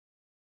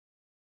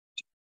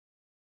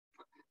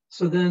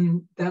 So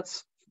then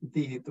that's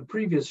the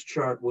previous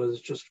chart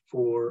was just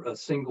for a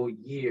single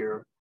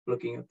year,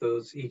 looking at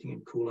those heating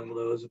and cooling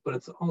loads, but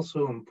it's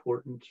also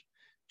important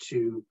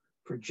to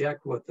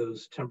project what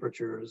those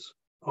temperatures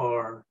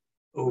are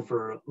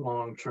over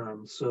long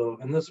term. So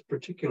in this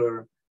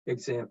particular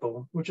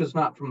example, which is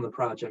not from the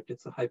project,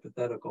 it's a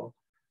hypothetical,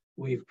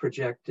 we've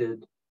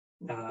projected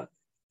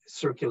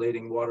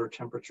circulating water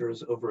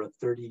temperatures over a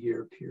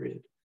 30-year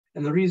period.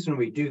 And the reason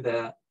we do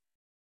that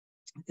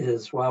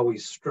is while we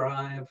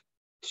strive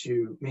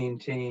to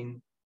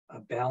maintain a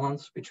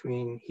balance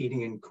between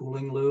heating and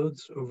cooling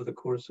loads over the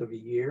course of a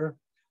year,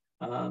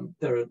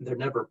 they're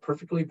never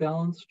perfectly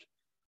balanced.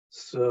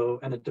 So,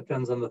 and it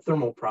depends on the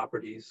thermal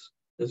properties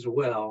as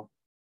well.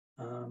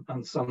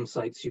 On some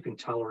sites, you can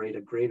tolerate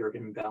a greater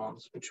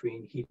imbalance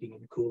between heating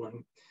and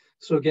cooling.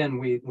 So again,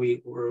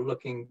 we're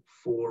looking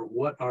for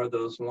what are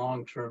those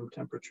long-term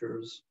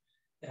temperatures,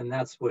 and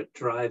that's what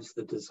drives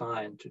the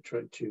design to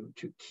try to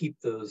keep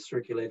those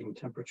circulating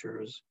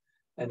temperatures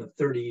and a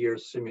 30-year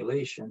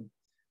simulation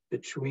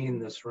between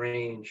this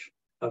range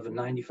of a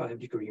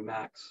 95-degree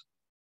max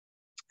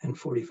and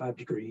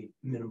 45-degree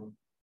minimum.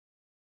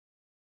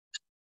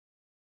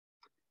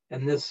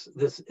 And this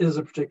is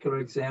a particular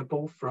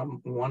example from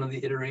one of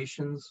the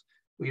iterations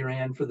we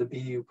ran for the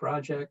BU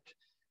project.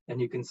 And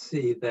you can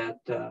see that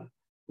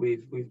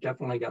we've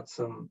definitely got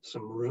some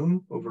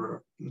room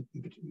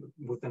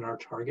within our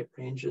target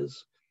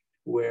ranges,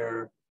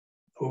 where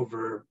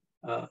over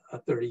a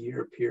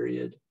 30-year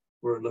period,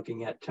 we're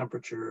looking at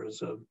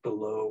temperatures of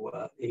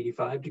below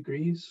 85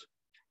 degrees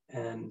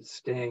and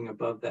staying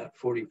above that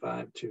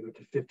 45 to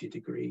 50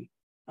 degree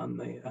on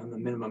the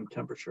minimum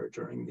temperature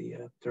during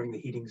the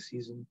heating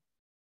season.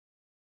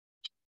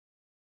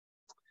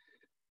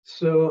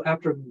 So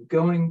after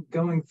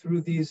going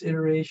through these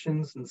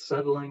iterations and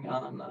settling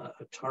on a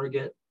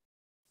target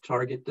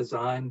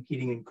design,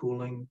 heating and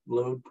cooling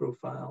load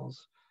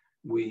profiles,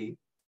 we've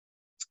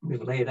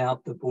laid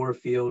out the bore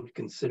field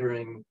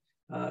considering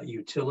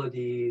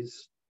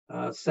utilities,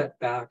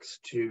 setbacks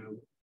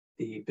to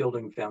the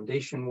building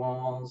foundation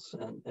walls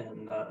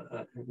and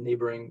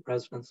neighboring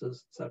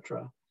residences,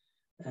 etc.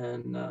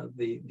 And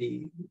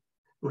the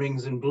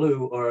rings in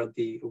blue are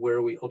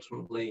where we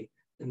ultimately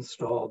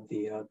installed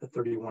the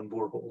 31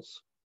 boreholes.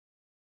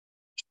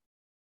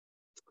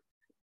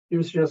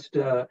 Here's just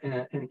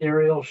an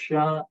aerial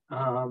shot.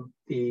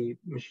 The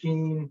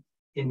machine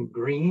in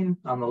green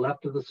on the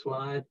left of the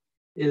slide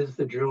is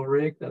the drill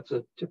rig. That's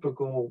a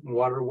typical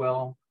water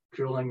well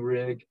drilling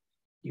rig.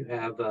 You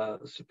have a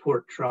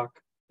support truck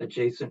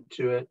adjacent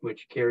to it,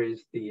 which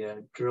carries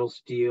the drill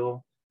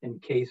steel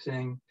and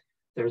casing.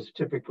 There's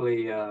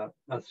typically a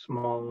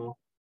small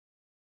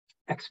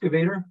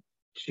excavator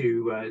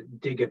to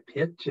dig a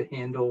pit to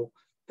handle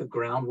the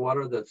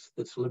groundwater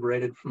that's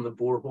liberated from the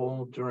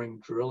borehole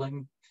during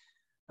drilling.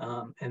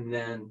 And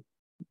then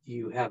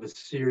you have a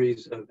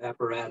series of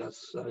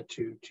apparatus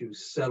to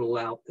settle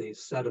out the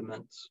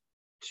sediments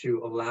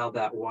to allow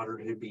that water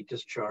to be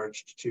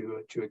discharged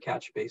to a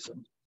catch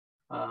basin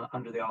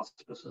under the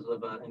auspices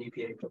of an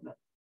EPA permit.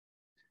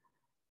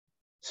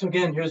 So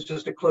again, here's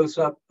just a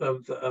close-up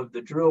of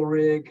the drill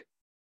rig.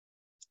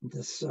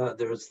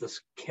 There's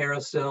this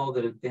carousel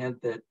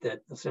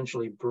that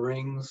essentially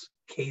brings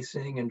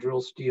casing and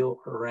drill steel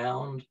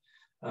around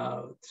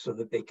so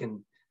that they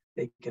can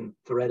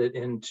thread it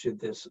into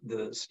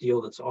the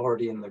steel that's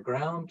already in the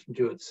ground,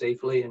 do it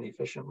safely and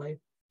efficiently.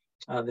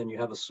 Then you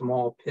have a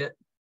small pit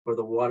where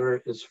the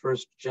water is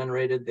first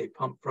generated. They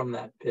pump from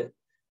that pit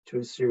to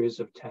a series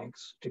of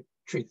tanks to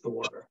treat the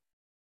water.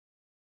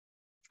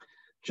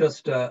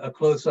 Just a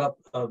close-up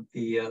of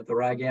the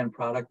Ragan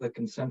product, the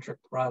concentric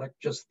product,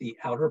 just the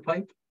outer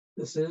pipe.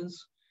 This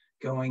is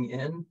going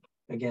in,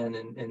 again,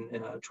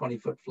 in a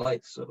 20-foot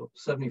flight, so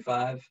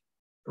 75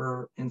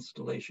 per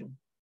installation.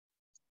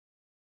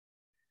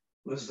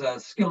 It was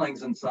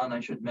Skillings and Son,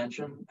 I should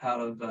mention, out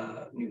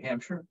of New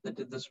Hampshire that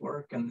did this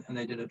work, and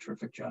they did a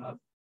terrific job.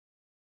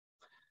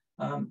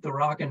 The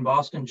rock in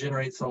Boston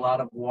generates a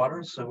lot of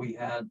water, so we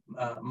had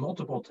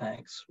multiple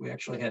tanks. We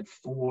actually had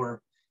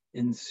 4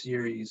 in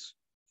series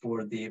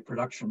for the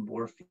production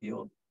bore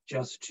field,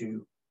 just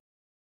to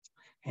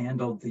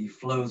handle the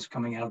flows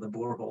coming out of the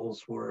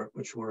boreholes,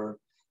 which were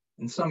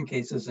in some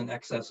cases in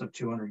excess of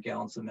 200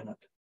 gallons a minute.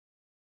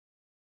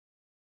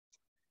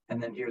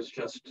 And then here's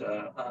just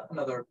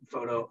another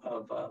photo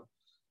of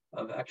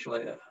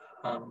actually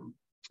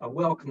a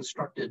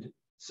well-constructed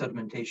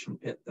sedimentation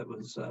pit that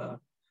was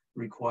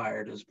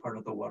required as part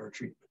of the water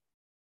treatment.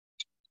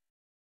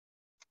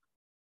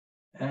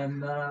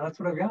 And that's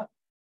what I've got.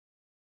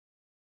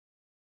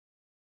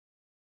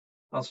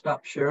 I'll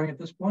stop sharing at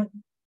this point.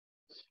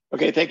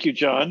 Okay, thank you,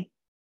 John.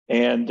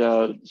 And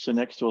so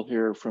next we'll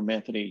hear from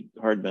Anthony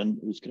Hardman,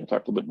 who's going to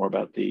talk a little bit more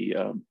about the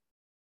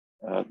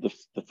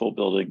full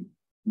building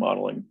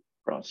modeling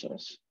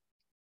process.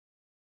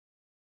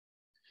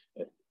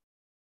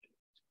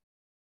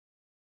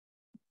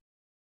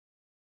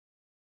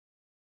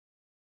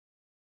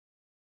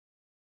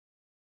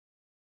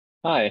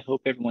 Hi, I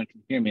hope everyone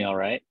can hear me all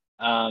right.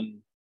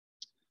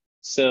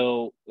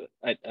 So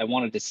I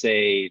wanted to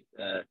say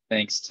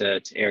thanks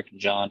to Erik and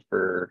John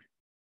for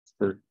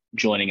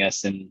joining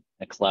us in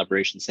a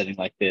collaboration setting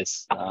like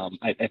this.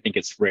 I think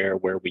it's rare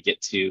where we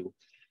get to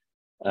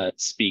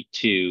speak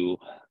to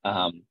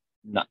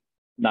not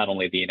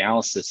only the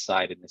analysis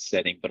side in this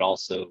setting, but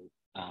also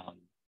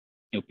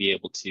be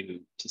able to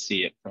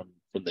see it from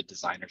the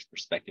designer's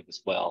perspective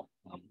as well.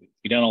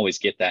 We don't always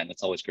get that, and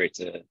it's always great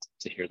to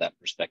hear that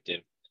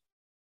perspective.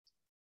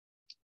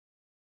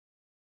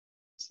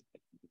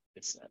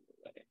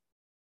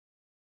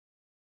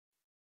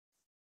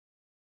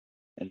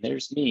 And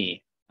there's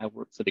me. I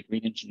work for the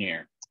Green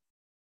Engineer.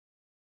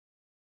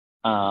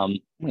 I'm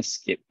going to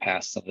skip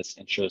past some of this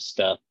intro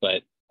stuff,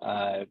 but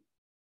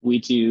we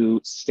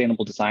do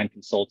sustainable design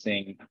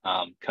consulting,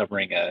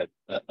 covering a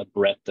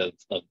breadth of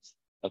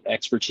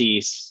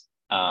expertise.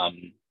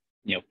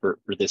 For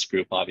this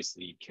group,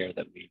 obviously, you care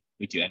that we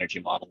do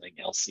energy modeling,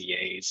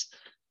 LCAs,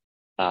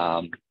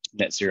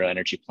 net zero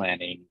energy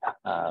planning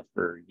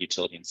for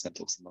utility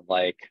incentives and the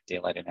like,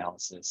 daylight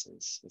analysis,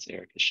 as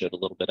Erik has showed a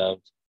little bit of.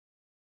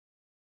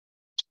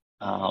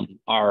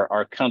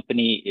 Our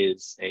company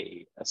is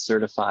a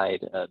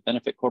certified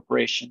benefit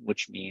corporation,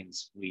 which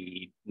means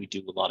we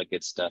do a lot of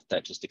good stuff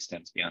that just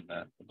extends beyond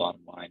the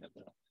bottom line of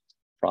the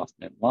profit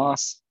and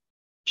loss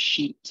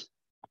sheet.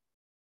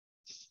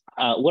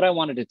 What I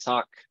wanted to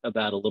talk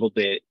about a little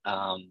bit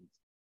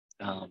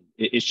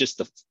is just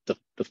the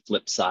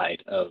flip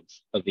side of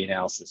the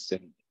analysis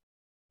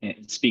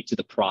and speak to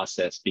the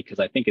process, because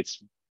I think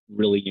it's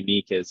really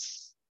unique,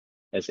 as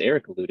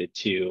Erik alluded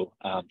to,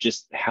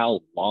 just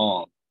how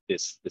long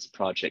this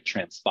project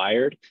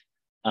transpired,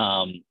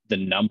 the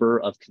number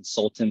of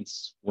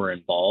consultants were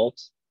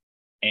involved,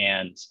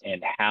 and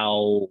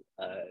how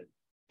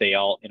they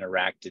all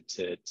interacted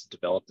to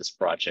develop this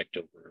project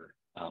over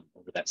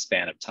that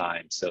span of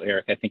time. So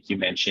Erik, I think you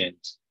mentioned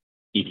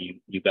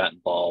you got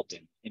involved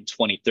in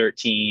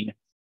 2013.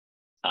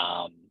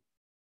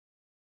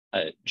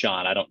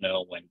 John, I don't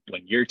know when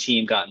your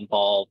team got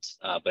involved,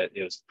 but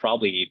it was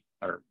probably,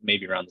 or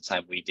maybe around the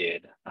time we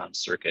did,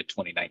 circa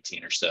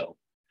 2019 or so.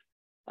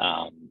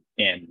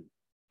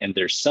 And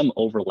there's some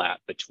overlap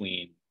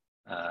between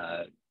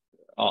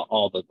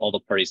all the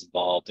parties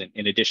involved. And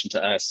in addition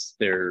to us,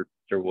 there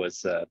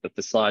was the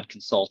facade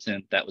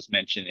consultant that was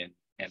mentioned,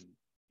 and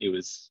it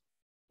was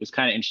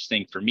kind of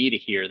interesting for me to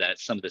hear that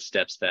some of the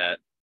steps that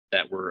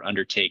were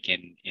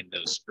undertaken in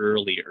those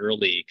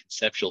early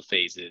conceptual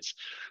phases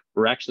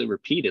were actually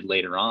repeated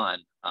later on,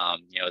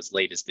 as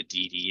late as the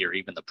DD or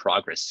even the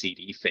progress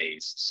CD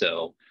phase.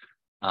 So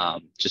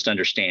just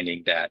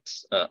understanding that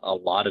a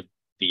lot of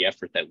the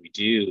effort that we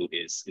do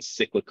is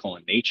cyclical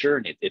in nature,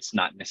 and it's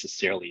not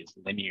necessarily as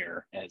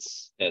linear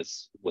as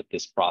what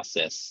this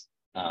process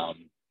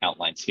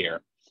outlines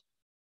here.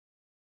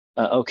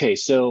 Okay,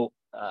 so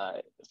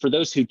for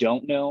those who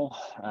don't know,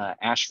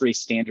 ASHRAE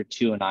standard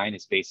 209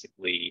 is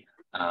basically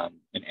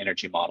an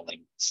energy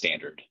modeling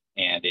standard,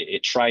 and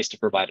it tries to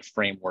provide a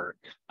framework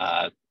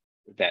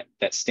that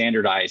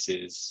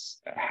standardizes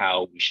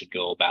how we should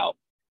go about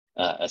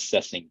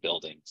assessing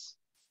buildings.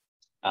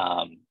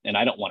 And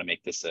I don't want to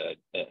make this a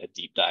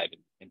deep dive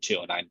in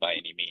 209 by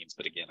any means,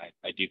 but again,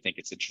 I do think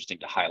it's interesting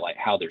to highlight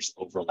how there's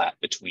overlap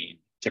between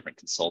different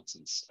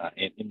consultants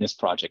in this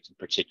project in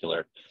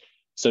particular.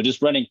 So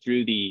just running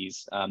through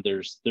these,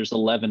 there's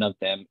 11 of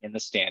them in the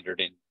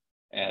standard,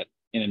 and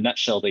in a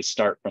nutshell, they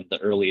start from the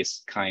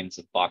earliest kinds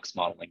of box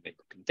modeling that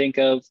you can think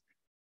of,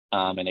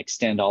 and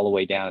extend all the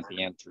way down at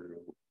the end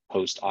through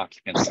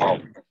post-occupancy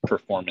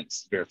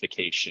performance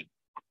verification.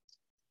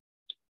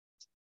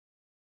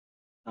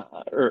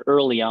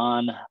 Early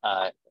on,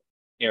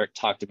 Erik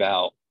talked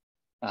about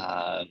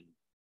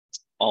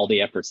all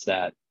the efforts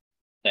that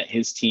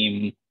his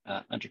team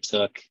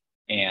undertook,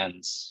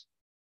 and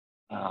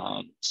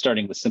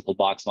starting with simple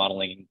box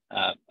modeling,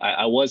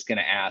 I was going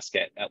to ask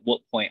at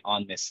what point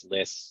on this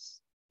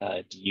list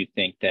do you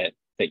think that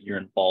your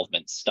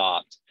involvement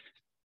stopped?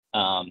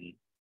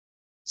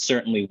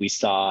 Certainly, we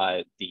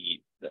saw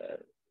the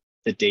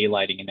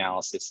daylighting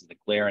analysis and the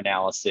glare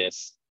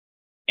analysis,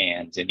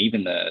 and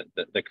even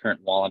the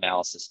current wall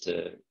analysis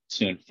to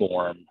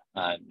inform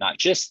not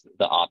just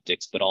the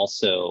optics, but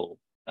also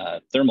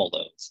thermal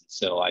loads.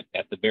 So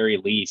at the very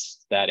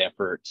least, that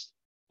effort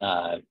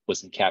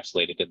was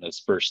encapsulated in those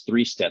first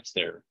three steps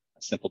there: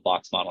 simple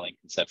box modeling,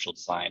 conceptual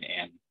design,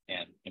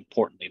 and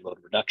importantly, load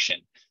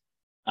reduction.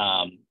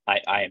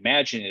 I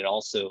imagine it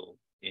also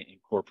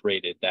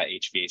incorporated that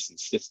HVAC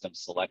system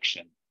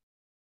selection.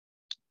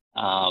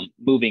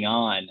 Moving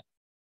on,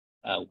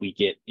 we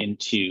get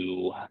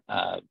into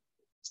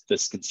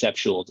this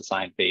conceptual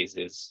design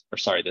phases, or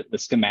sorry, the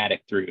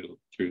schematic through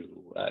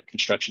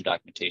construction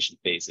documentation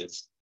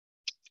phases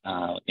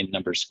in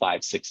numbers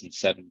 5, 6, and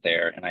 7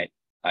 there. And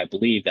I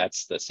believe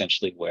that's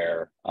essentially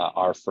where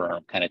our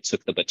firm kind of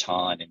took the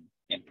baton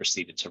and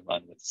proceeded to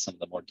run with some of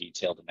the more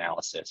detailed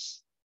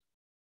analysis.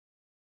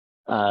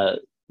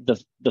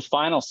 The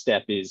final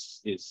step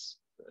is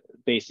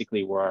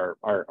basically where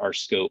our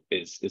scope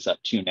is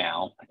up to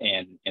now,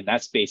 and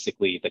that's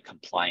basically the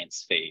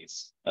compliance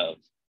phase of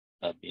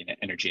the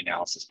energy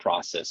analysis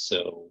process.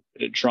 So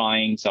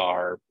drawings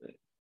are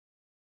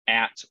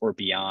at or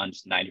beyond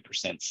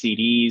 90%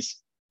 CDs.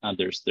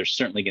 There's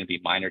certainly going to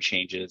be minor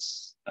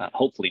changes,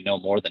 hopefully no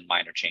more than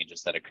minor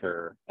changes that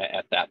occur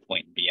at that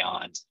point and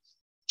beyond.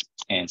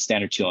 And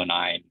Standard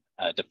 209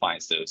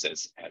 defines those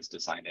as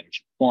design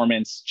energy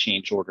performance,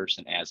 change orders,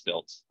 and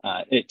as-built.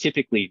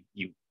 Typically,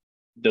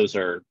 those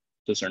are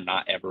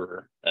not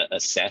ever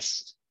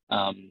assessed,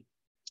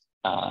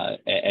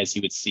 as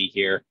you would see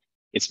here.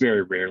 It's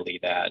very rarely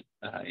that,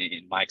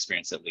 in my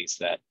experience at least,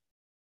 that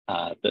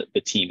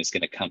the team is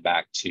going to come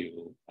back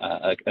to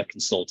a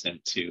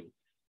consultant to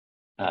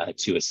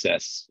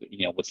assess,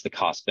 what's the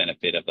cost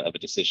benefit of a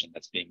decision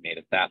that's being made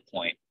at that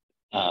point.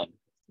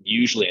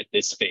 Usually at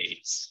this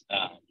phase,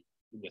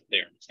 what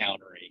they're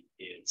encountering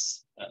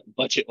is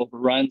budget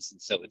overruns,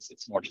 and so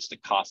it's more just a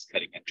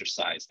cost-cutting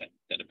exercise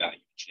than a value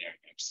engineering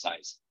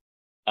exercise.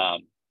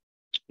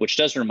 Which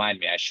does remind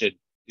me, I should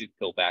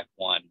go back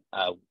one.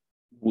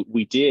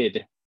 We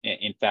did,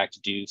 in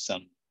fact, do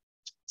some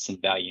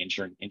value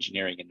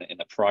engineering in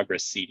the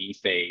progress CD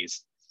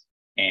phase,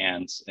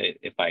 and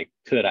if I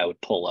could, I would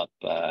pull up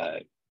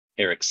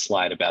Erik's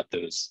slide about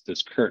those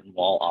curtain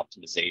wall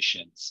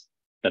optimizations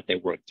that they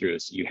worked through.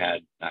 So you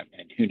had,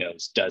 and who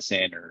knows,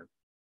 dozen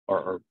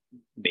or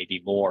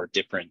maybe more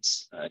different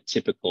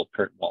typical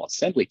curtain wall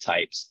assembly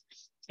types,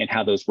 and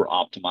how those were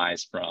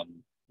optimized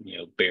from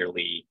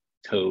barely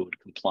code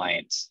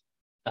compliant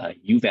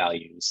U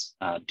values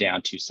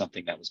down to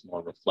something that was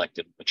more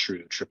reflective of a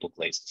true triple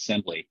glazed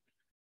assembly.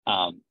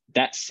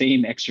 That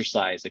same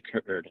exercise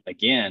occurred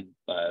again.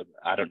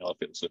 I don't know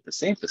if it was with the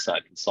same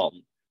facade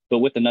consultant, but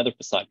with another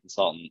facade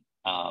consultant,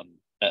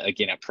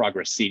 again at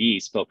Progress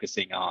CDs,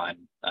 focusing on,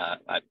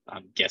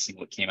 I'm guessing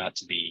what came out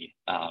to be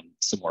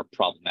some more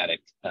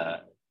problematic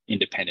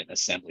independent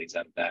assemblies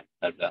out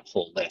of that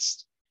whole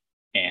list,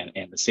 and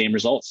the same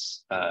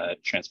results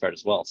transpired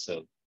as well.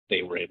 So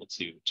they were able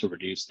to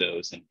reduce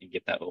those and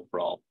get that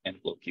overall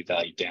envelope P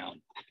value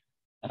down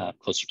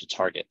closer to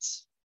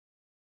targets.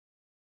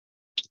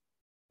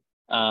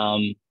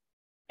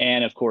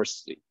 And of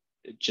course,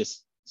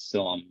 just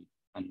so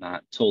I'm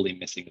not totally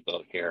missing the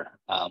boat here,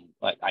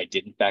 but I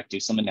did in fact do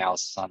some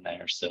analysis on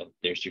there. So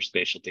there's your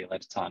spatial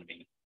daylight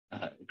autonomy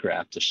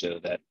graph to show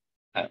that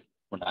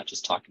we're not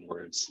just talking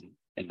words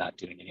and not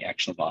doing any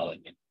actual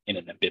modeling in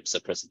an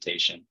IBPSA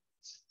presentation.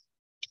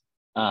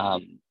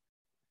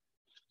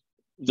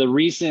 The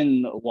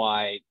reason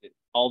why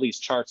all these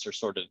charts are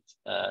sort of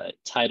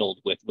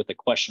titled with a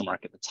question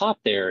mark at the top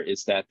there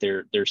is that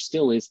there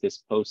still is this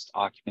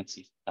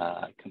post-occupancy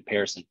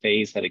comparison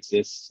phase that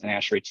exists in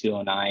ASHRAE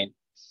 209.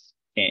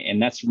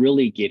 And that's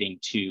really getting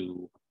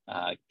to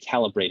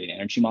calibrated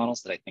energy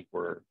models that I think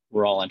we're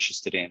all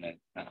interested in.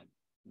 And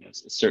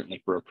certainly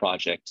for a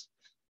project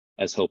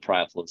as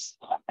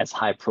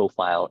high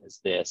profile as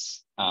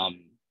this,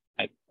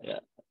 I'd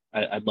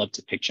love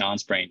to pick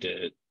John's brain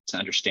to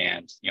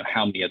understand,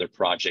 how many other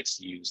projects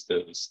use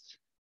those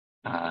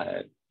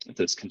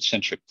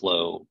concentric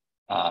flow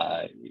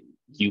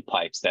U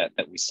pipes that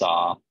we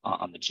saw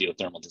on the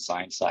geothermal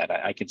design side.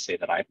 I can say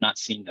that I've not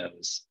seen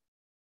those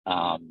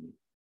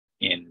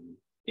in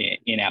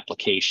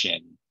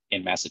application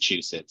in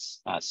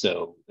Massachusetts.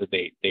 So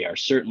they are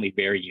certainly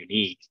very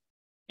unique,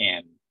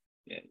 and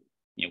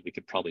we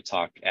could probably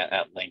talk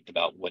at length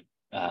about what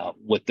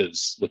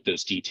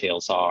those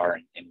details are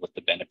and what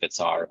the benefits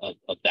are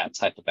of that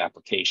type of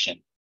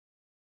application.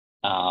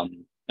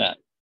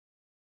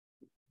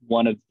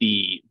 One of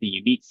the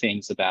unique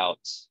things about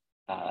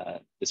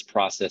this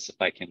process,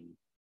 if I can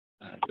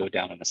go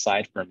down on the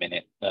side for a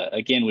minute,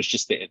 again, was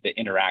just the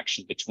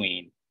interaction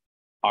between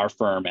our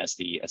firm as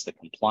the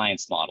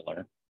compliance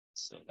modeler.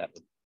 So that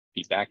would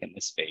be back in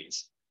this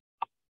phase,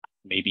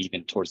 maybe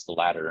even towards the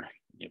latter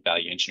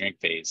value engineering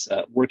phase,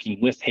 working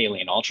with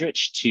Haley and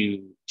Aldrich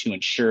to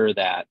ensure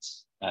that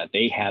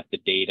they have the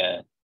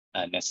data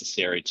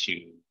necessary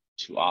to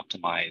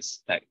optimize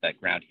that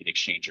ground heat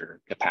exchanger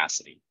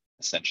capacity,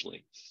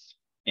 essentially.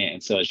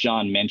 And so, as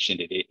John mentioned,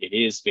 it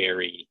is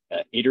very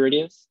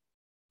iterative,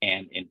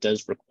 and it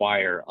does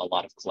require a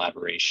lot of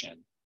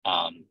collaboration.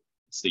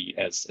 So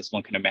as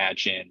one can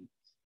imagine,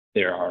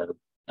 there are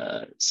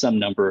some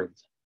number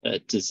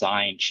of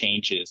design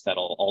changes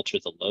that'll alter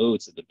the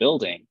loads of the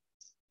building,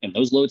 and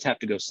those loads have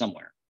to go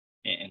somewhere.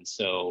 And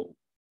so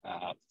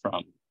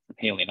from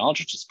Haley and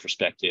Aldrich's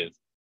perspective,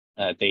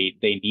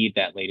 they need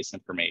that latest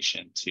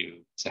information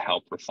to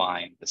help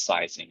refine the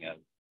sizing of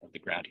the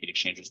ground heat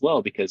exchanger as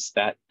well, because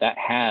that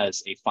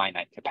has a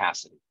finite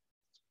capacity.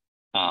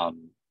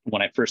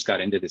 When I first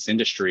got into this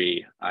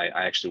industry, I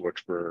actually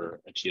worked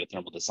for a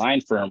geothermal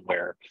design firm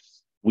where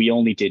we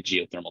only did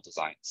geothermal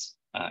designs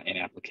and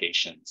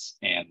applications.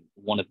 And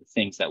one of the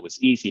things that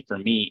was easy for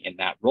me in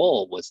that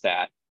role was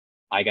that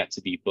I got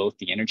to be both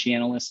the energy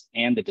analyst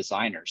and the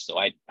designer. So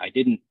I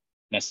didn't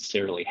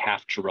necessarily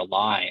have to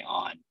rely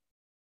on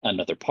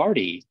another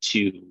party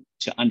to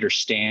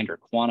understand or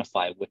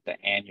quantify what the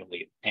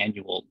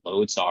annual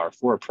loads are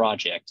for a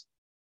project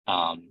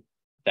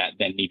that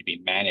then need to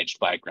be managed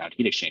by a ground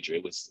heat exchanger.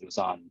 It was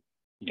on,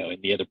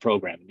 in the other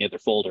program, in the other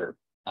folder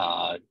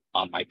on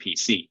my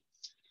PC.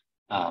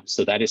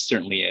 So that is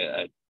certainly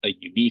a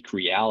unique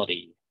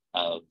reality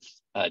of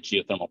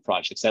geothermal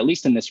projects, at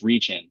least in this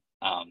region.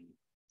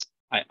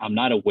 I'm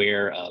not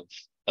aware of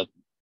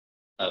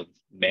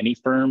many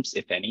firms,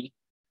 if any,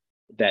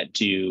 that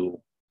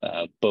do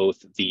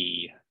both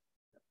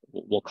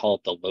we'll call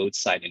it the load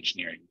side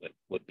engineering,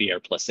 what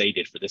BR+A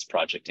did for this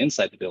project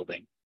inside the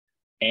building,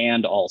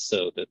 and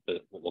also the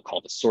what we'll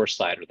call the source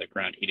side or the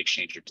ground heat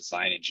exchanger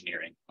design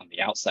engineering on the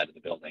outside of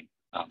the building.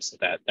 So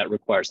that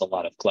requires a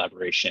lot of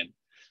collaboration,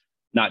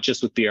 not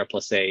just with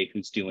BR+A,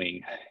 who's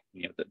doing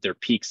their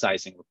peak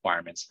sizing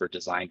requirements for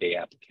design day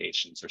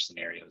applications or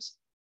scenarios,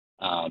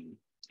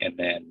 and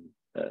then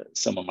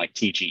someone like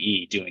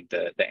TGE doing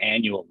the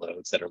annual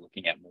loads that are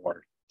looking at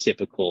more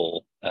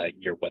typical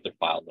year weather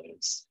file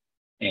loads,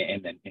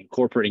 and then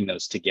incorporating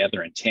those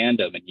together in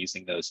tandem and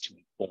using those to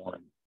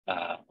inform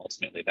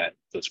ultimately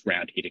those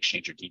ground heat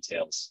exchanger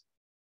details.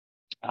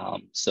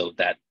 So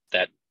that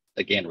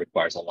again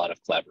requires a lot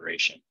of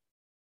collaboration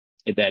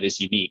that is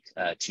unique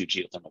to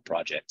geothermal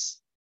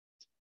projects.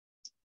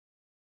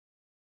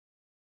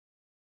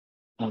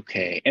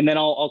 Okay, and then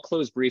I'll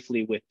close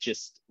briefly with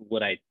just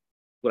what I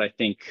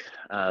think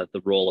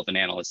the role of an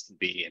analyst can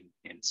be,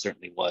 and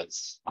certainly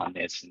was on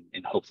this,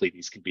 and hopefully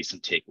these can be some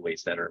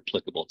takeaways that are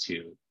applicable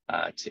to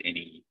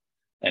any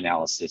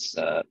analysis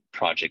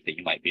project that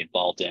you might be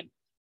involved in.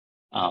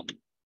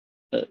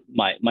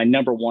 My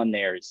number one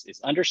there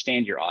is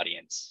understand your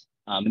audience,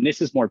 and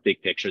this is more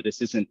big picture.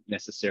 This isn't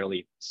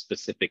necessarily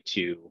specific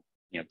to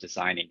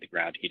designing the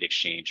ground heat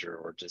exchanger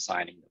or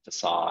designing the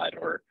facade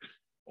or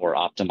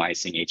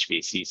optimizing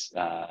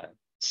HVAC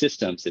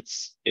systems.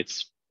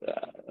 It's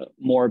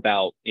more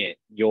about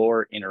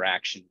your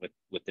interaction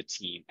with the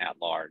team at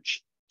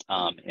large.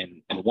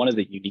 And one of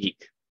the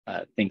unique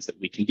things that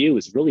we can do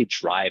is really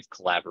drive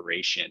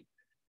collaboration.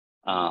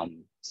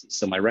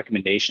 So my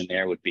recommendation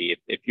there would be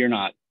if you're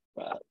not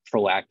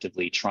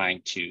proactively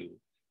trying to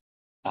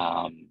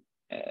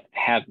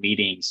have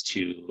meetings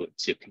to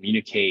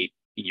communicate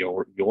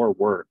your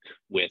work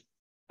with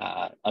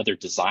other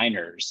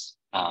designers,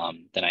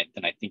 then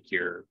I think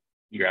you're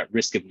at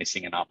risk of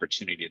missing an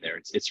opportunity there.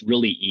 It's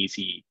really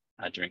easy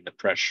during the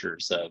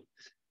pressures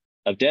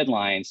of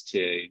deadlines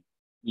to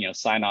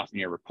sign off on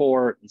your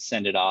report and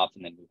send it off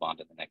and then move on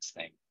to the next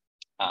thing.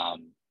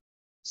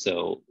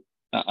 So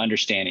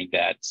understanding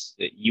that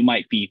you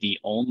might be the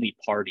only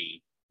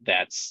party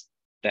that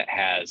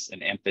has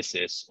an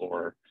emphasis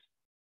or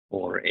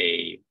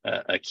a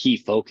key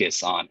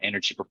focus on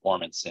energy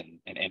performance and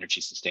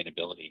energy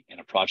sustainability in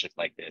a project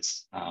like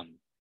this.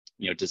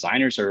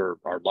 Designers are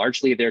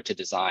largely there to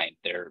design.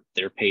 Their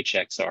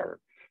paychecks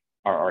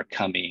are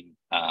coming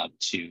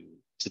to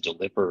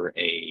deliver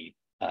a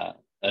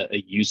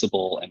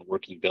usable and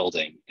working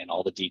building and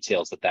all the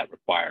details that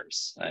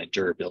requires,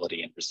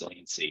 durability and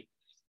resiliency.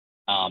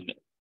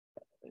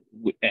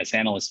 As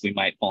analysts, we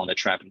might fall in the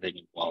trap of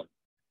thinking, well,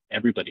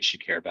 everybody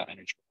should care about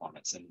energy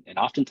performance, and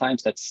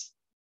oftentimes that's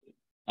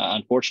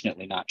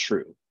unfortunately not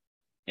true.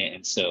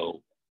 And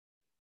so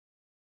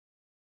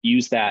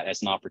use that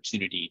as an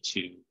opportunity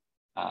to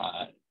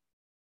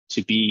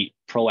be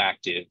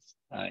proactive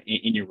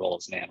in your role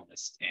as an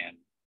analyst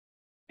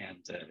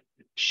and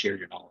share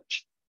your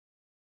knowledge.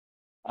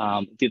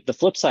 The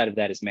flip side of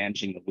that is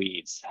managing the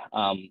weeds.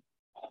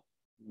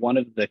 One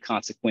of the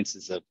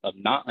consequences of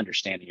not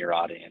understanding your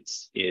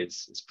audience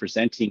is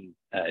presenting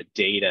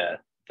data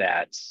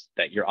that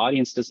your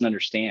audience doesn't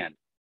understand.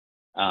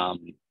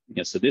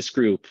 So this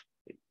group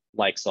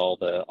likes all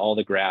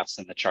the graphs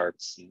and the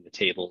charts and the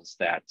tables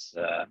that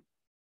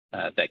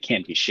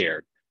can be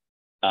shared.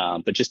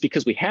 But just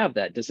because we have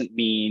that doesn't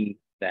mean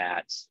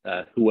that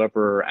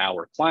whoever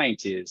our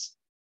client is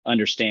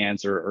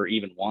understands or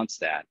even wants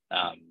that.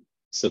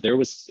 So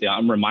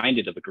I'm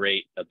reminded of a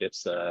great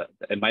IBPSA,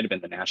 it might have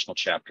been the national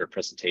chapter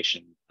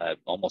presentation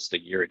almost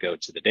a year ago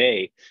to the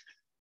day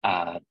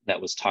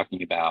that was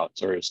talking about,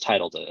 or it was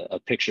titled "A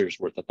Picture's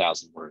Worth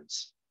 1,000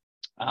 Words,"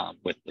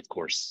 with, of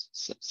course,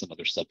 some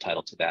other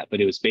subtitle to that. But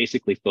it was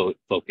basically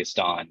focused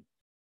on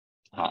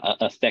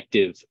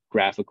effective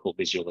graphical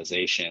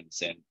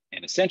visualizations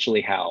and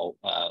essentially how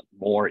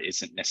more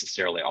isn't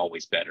necessarily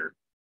always better.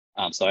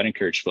 So I'd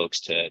encourage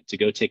folks to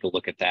go take a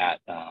look at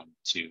that,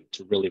 to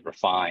really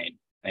refine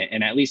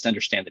and at least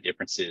understand the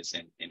differences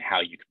in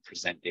how you can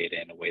present data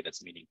in a way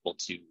that's meaningful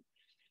to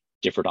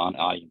different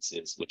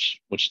audiences,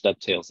 which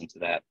dovetails into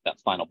that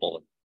final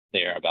bullet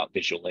there about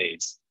visual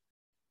aids.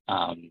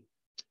 As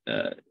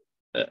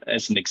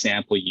an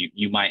example,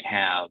 you might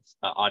have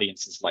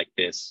audiences like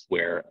this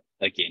where,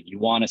 again, you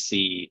want to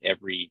see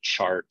every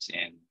chart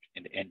and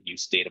end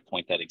use data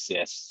point that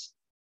exists.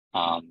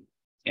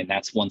 And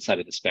that's one side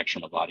of the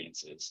spectrum of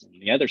audiences. On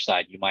the other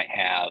side, you might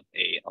have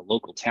a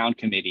local town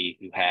committee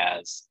who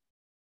has,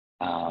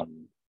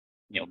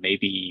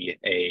 maybe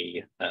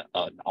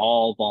an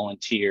all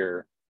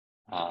volunteer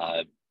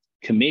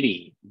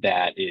committee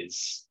that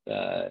is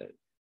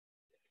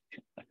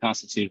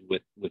constituted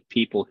with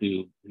people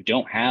who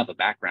don't have a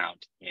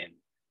background in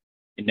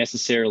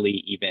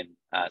necessarily even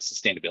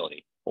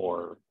sustainability,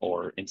 or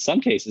in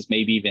some cases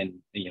maybe even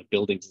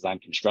building design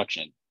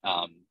construction.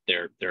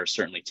 There are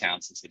certainly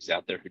towns and cities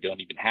out there who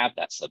don't even have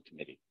that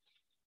subcommittee,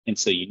 and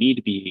so you need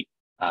to be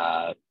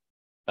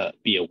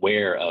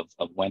aware of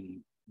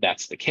when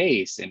that's the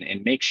case,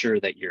 and make sure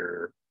that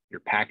you're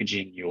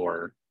packaging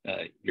your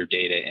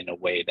data in a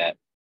way that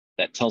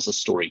tells a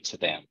story to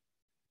them.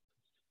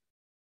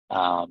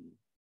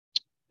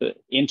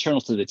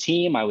 Internal to the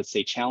team, I would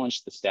say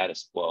challenge the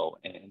status quo,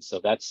 and so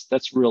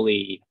that's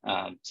really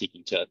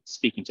speaking to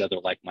other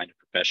like-minded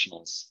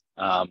professionals,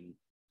 and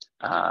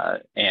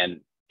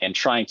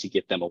trying to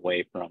get them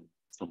away from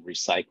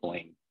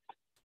recycling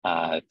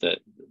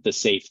the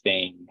safe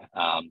thing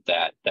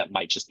that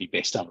might just be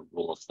based on a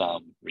rule of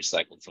thumb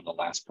recycled from the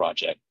last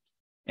project.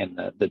 And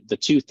the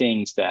two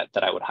things that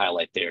I would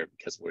highlight there,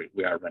 because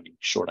we are running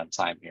short on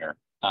time here.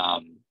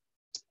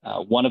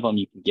 One of them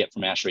you can get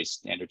from ASHRAE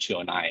Standard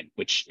 209,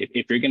 which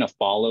if you're going to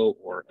follow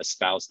or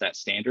espouse that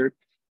standard,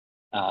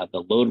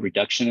 the load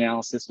reduction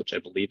analysis, which I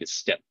believe is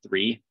step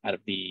 3 out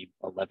of the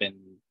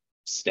 11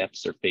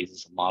 steps or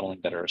phases of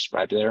modeling that are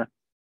ascribed there,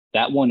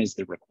 that one is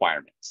the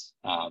requirements.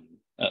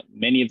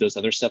 Many of those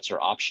other steps are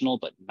optional,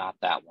 but not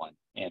that one.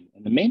 And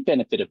the main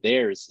benefit of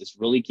theirs is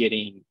really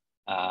getting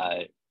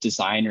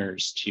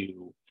designers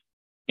to,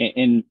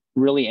 and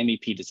really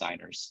MEP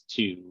designers,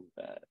 to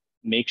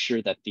make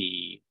sure that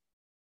the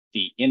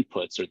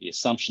inputs or the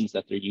assumptions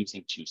that they're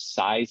using to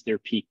size their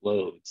peak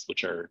loads,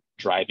 which are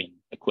driving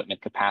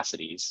equipment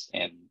capacities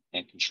and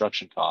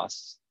construction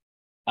costs,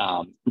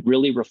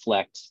 really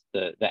reflect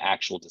the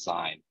actual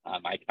design.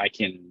 I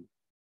can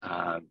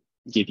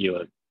give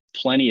you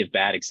plenty of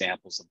bad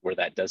examples of where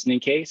that doesn't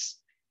encase,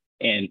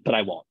 but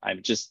I won't. I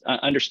just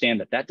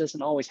understand that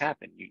doesn't always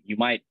happen. You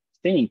might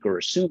think or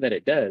assume that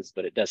it does,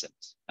 but it doesn't,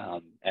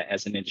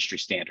 as an industry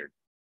standard.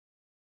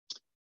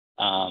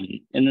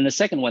 And then the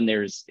second one,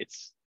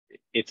 it's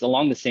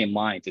along the same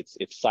lines.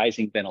 It's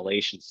sizing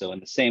ventilation. So in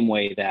the same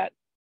way that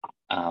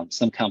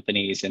some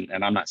companies,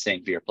 and I'm not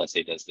saying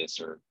IBPSA does this,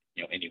 or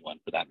anyone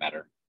for that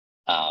matter,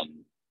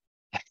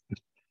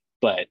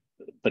 but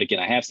again,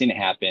 I have seen it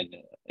happen,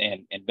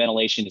 and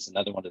ventilation is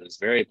another one of those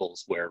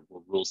variables where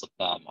rules of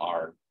thumb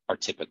are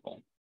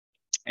typical.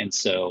 And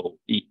so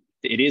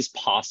it is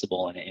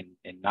possible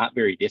and not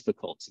very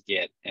difficult to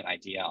get an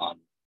idea on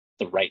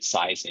the right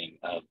sizing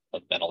of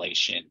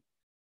ventilation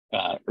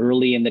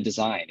early in the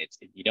design.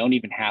 You don't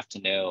even have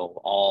to know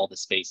all the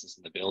spaces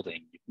in the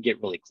building. You can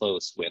get really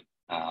close with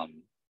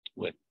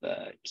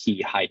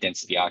key high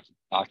density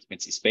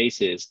occupancy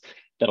spaces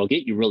that'll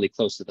get you really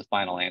close to the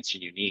final answer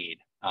you need.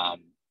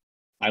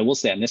 I will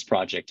say on this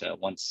project,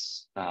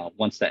 once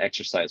that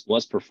exercise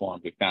was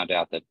performed, we found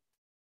out that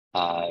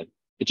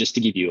just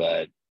to give you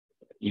a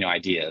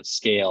idea of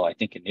scale, I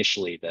think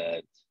initially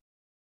the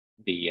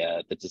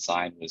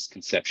design was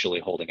conceptually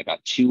holding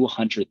about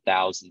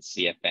 200,000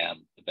 CFM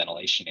of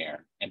ventilation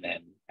air, and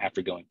then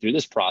after going through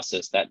this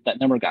process, that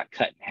number got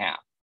cut in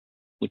half,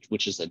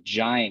 which is a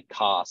giant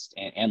cost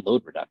and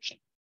load reduction.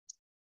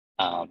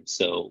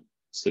 So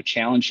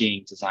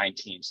challenging design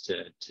teams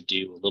to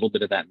do a little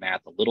bit of that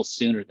math a little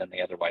sooner than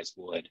they otherwise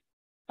would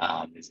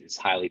is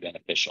highly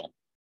beneficial.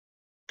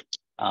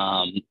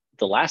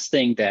 The last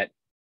thing that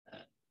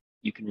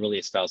you can really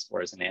espouse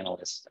for as an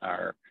analyst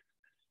are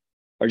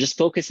just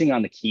focusing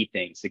on the key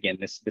things. Again,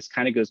 this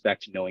kind of goes back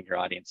to knowing your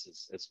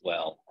audiences as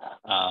well.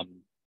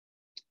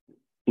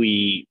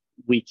 We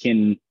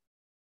can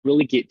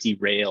really get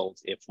derailed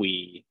if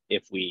we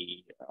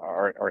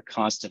are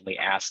constantly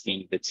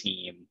asking the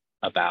team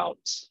about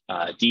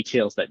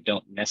details that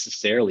don't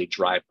necessarily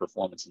drive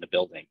performance in the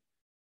building.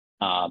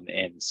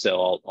 And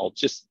so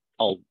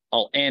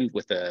I'll end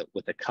with a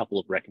couple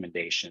of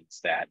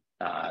recommendations that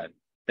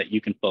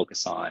you can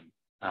focus on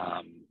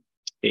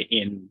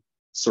in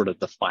sort of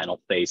the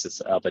final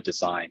phases of a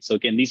design. So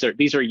again, these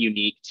are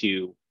unique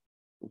to,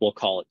 we'll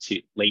call it,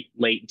 to late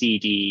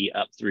DD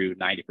up through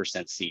 90%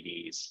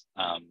 CDs.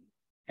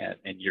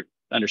 And you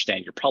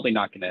understand you're probably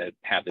not going to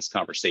have this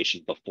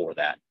conversation before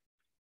that,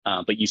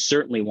 but you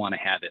certainly want to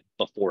have it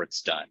before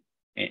it's done.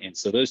 And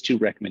so those two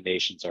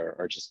recommendations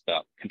are just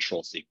about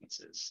control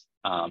sequences.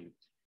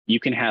 You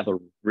can have a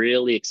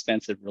really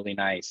expensive, really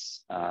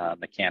nice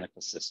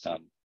mechanical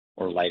system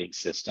or lighting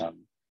system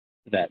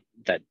that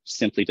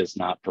simply does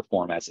not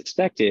perform as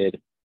expected,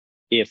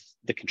 if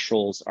the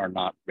controls are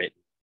not written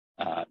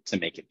to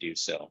make it do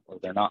so, or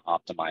they're not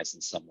optimized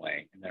in some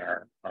way. And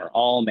there are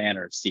all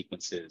manner of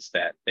sequences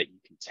that you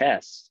can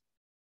test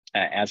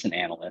as an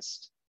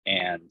analyst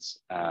and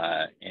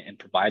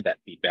provide that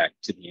feedback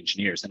to the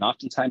engineers. And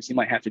oftentimes you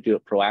might have to do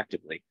it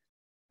proactively.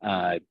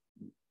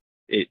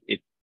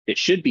 It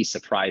should be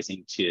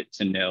surprising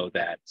to know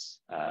that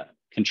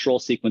control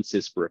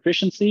sequences for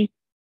efficiency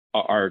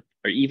are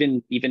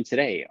even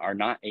today are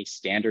not a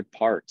standard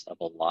part of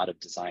a lot of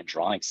design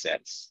drawing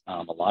sets.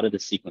 A lot of the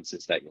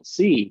sequences that you'll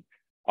see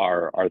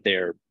are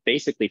there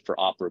basically for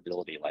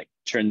operability, like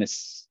turn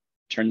this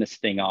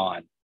thing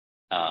on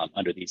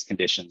under these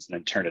conditions and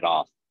then turn it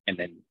off. And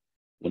then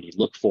when you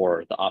look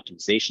for the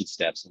optimization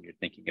steps, when you're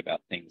thinking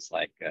about things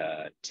like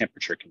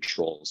temperature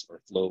controls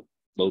or flow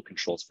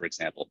controls, for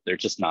example, they're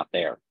just not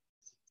there.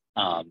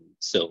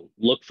 So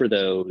look for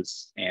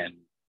those and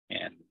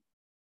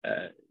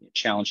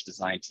challenge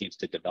design teams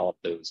to develop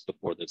those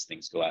before those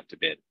things go out to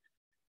bid.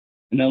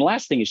 And then the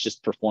last thing is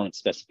just performance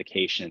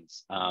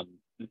specifications.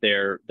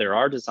 There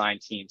are design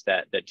teams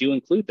that do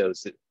include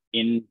those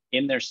in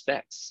their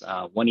specs.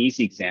 One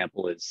easy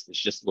example is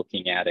just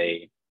looking at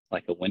a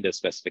window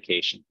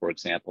specification, for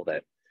example,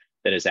 that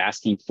is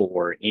asking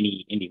for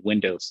any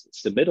Windows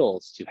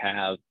submittals to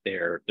have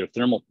their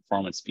thermal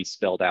performance be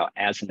spelled out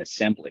as an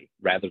assembly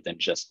rather than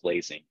just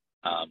glazing.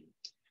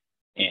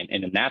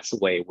 And that's a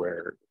way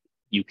where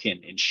you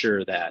can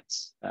ensure that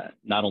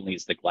not only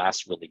is the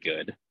glass really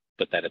good,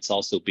 but that it's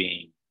also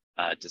being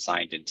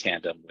designed in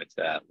tandem with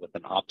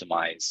an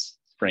optimized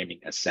framing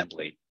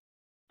assembly.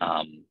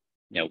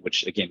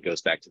 Which again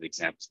goes back to the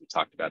examples we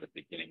talked about at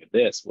the beginning of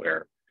this,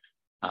 where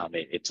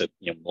it took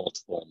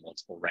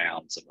multiple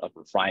rounds of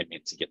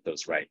refinement to get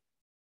those right.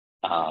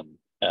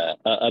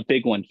 A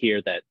big one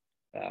here that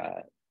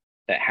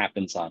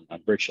happens on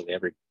virtually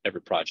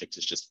every project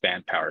is just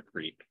fan power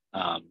creep,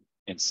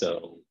 and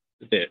so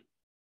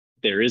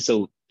there is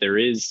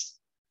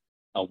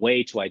a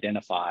way to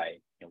identify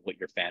what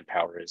your fan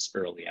power is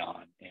early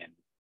on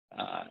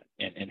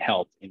and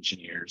help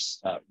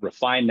engineers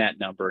refine that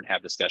number and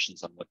have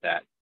discussions on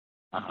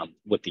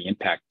what the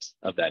impact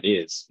of that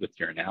is with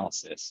your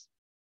analysis.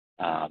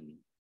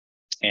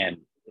 And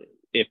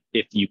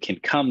if you can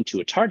come to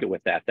a target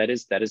with that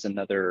is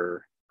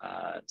another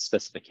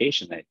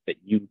specification that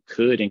you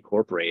could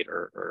incorporate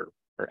or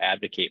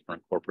advocate for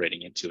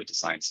incorporating into a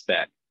design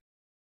spec.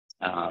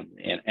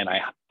 And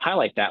I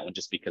highlight that one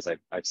just because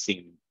I've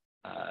seen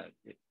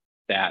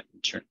that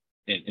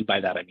and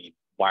by that I mean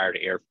wire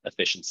to air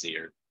efficiency,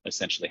 or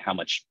essentially how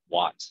much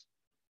watts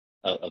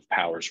of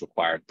power is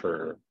required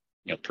per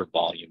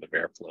volume of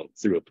airflow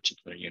through a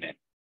particular unit.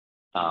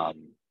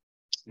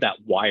 That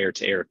wire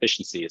to air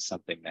efficiency is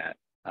something that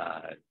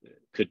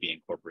could be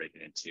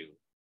incorporated into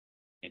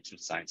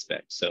design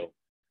spec. So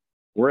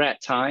we're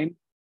at time,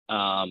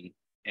 and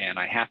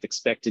I half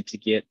expected to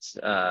get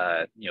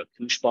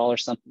koosh ball or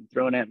something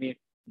thrown at me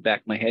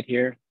back of my head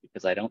here,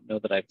 because I don't know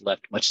that I've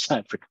left much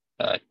time for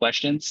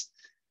questions,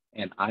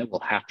 and I will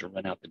have to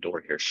run out the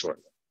door here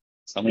shortly.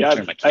 So I'm going to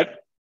turn my camera.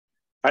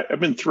 I've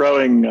been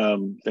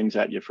throwing things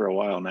at you for a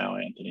while now,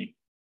 Anthony.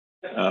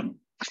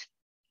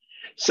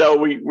 So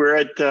we're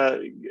at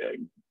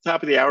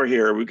top of the hour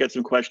here. We've got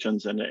some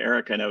questions, and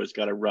Erik, I know, has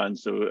got to run.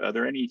 So are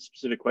there any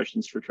specific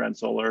questions for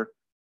Transsolar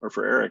or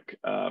for Erik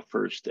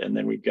first? And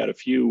then we've got a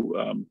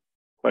few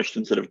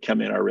questions that have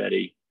come in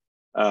already.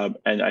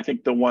 And I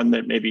think the one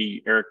that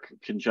maybe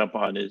Erik can jump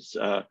on is,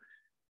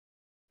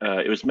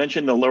 it was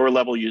mentioned the lower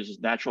level uses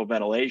natural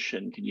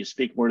ventilation. Can you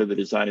speak more to the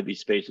design of these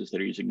spaces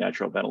that are using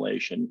natural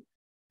ventilation?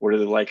 What are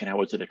they like and how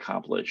was it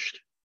accomplished?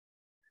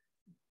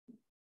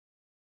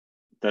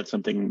 That's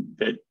something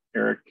that,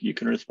 Erik, you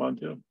can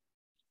respond to.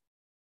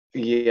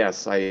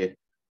 Yes, I'm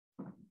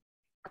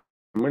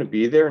going to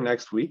be there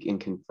next week and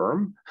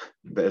confirm.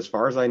 But as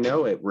far as I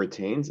know, it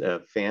retains a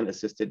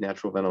fan-assisted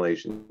natural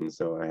ventilation.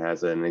 So it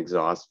has an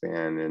exhaust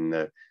fan in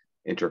the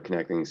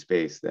interconnecting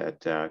space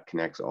that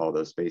connects all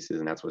those spaces,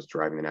 and that's what's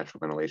driving the natural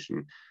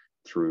ventilation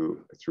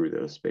through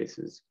those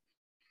spaces.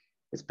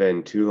 It's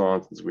been too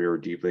long since we were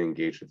deeply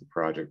engaged with the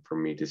project for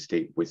me to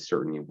state with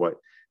certainty what,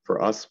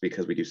 for us,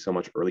 because we do so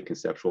much early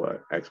conceptual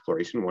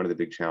exploration, one of the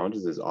big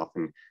challenges is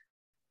often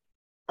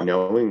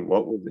knowing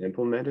what was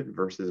implemented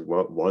versus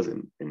what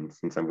wasn't. And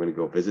since I'm going to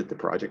go visit the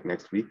project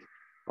next week,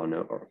 I'll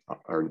know,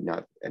 or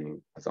not, I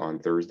mean, it's on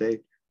Thursday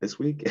this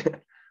week,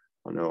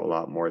 I'll know a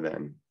lot more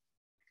then.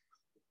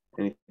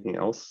 Anything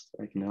else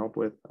I can help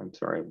with? I'm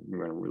sorry, I'm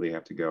going to really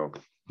have to go.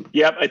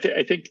 Yeah, I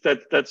think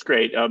that's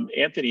great.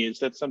 Anthony, is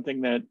that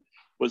something that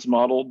was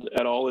modeled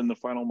at all in the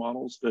final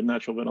models, the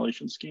natural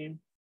ventilation scheme?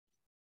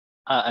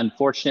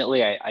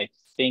 Unfortunately, I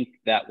think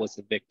that was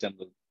a victim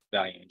of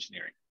value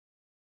engineering.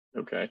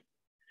 Okay.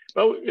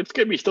 Well, it's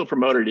going to be still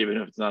promoted even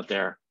if it's not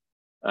there.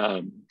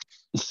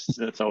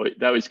 That's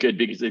always good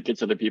because it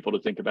gets other people to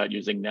think about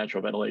using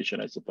natural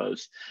ventilation, I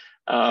suppose.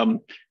 There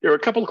are a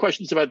couple of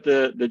questions about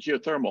the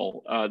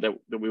geothermal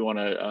that we want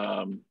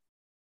to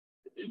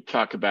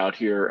talk about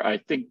here. I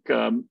think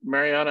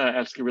Mariana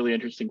asked a really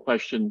interesting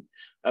question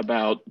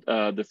about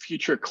the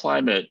future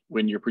climate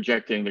when you're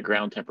projecting the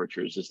ground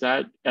temperatures. Does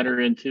that enter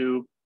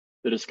into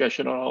the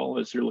discussion at all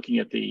as you're looking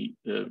at the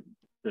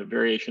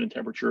variation in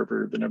temperature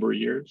over the number of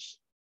years?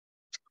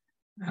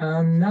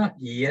 Not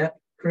yet,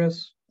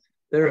 Chris.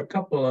 There are a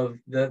couple of,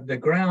 the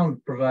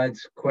ground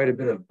provides quite a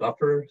bit of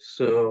buffer,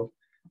 so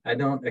I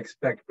don't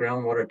expect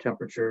groundwater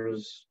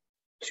temperatures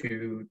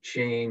to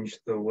change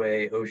the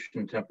way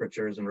ocean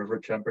temperatures and river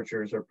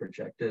temperatures are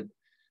projected,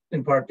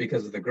 in part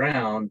because of the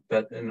ground,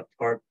 but in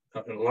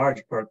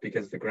large part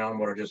because the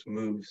groundwater just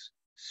moves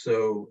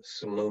so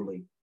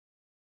slowly.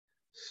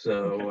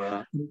 So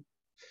I'm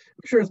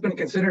sure it's been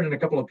considered in a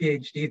couple of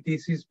PhD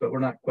theses, but we're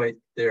not quite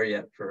there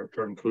yet for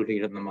including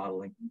it in the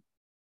modeling.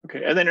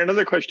 Okay, and then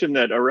another question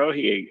that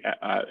Arohi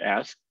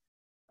asked,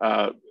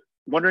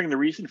 wondering the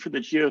reason for the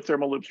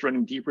geothermal loops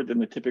running deeper than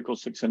the typical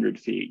 600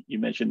 feet. You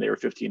mentioned they were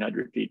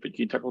 1,500 feet, but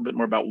can you talk a little bit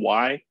more about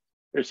why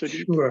they're so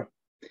deep? Sure.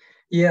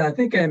 Yeah, I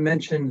think I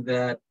mentioned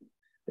that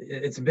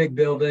it's a big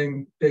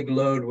building, big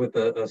load with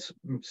a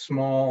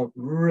small,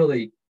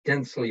 really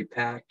densely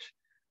packed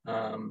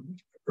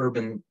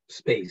urban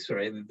space,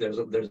 right?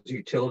 There's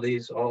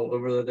utilities all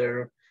over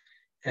there,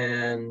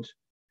 and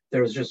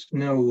there was just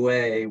no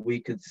way we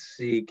could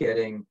see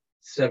getting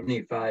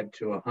 75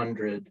 to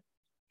 100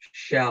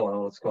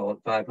 shallow, let's call it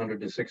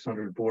 500 to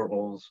 600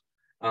 boreholes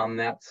on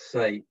that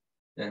site,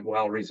 and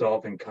while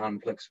resolving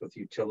conflicts with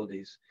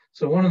utilities.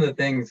 So one of the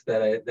things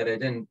that I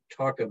didn't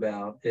talk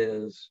about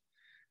is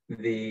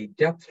the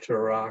depth to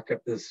rock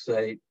at this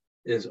site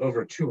is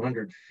over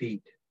 200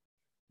 feet.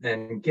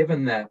 And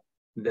given that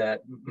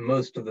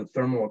most of the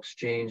thermal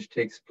exchange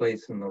takes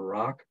place in the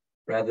rock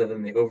rather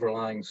than the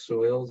overlying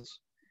soils,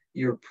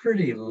 you're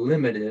pretty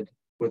limited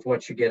with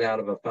what you get out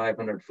of a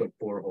 500-foot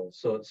borehole.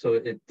 So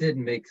it did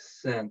make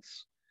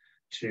sense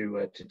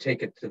to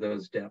take it to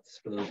those depths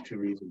for those two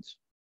reasons.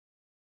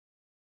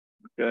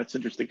 Yeah, that's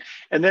interesting.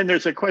 And then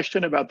there's a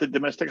question about the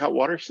domestic hot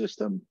water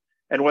system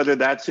and whether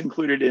that's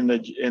included in the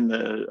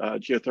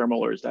geothermal,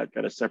 or is that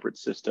got a separate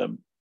system?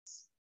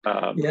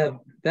 Yeah,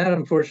 that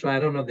unfortunately I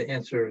don't know the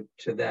answer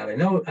to that.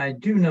 I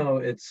do know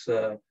it's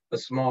a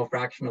small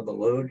fraction of the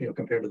load,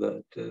 compared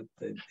to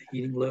the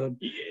heating load,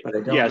 but I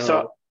don't know.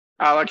 So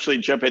I'll actually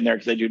jump in there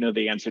because I do know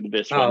the answer to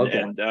this one. Okay.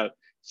 And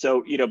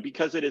so,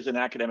 because it is an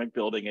academic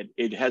building,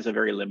 it has a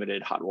very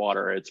limited hot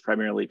water. It's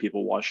primarily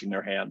people washing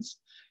their hands.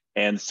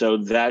 And so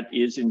that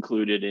is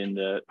included in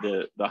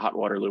the hot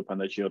water loop on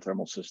the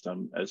geothermal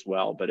system as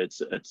well, but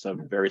it's a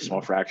very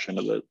small fraction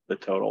of the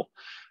total.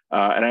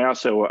 And I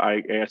asked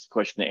a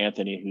question to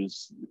Anthony,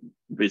 who's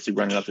basically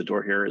running out the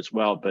door here as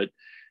well, but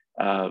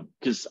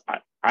because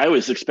I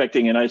was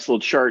expecting a nice little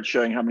chart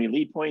showing how many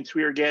lead points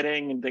we were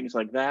getting and things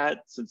like that.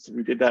 Since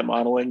we did that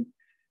modeling,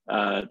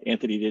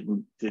 Anthony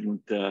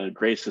didn't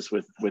grace us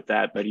with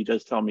that, but he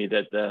does tell me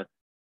that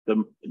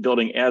the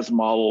building as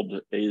modeled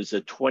is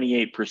a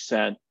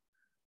 28%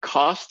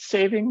 cost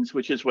savings,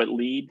 which is what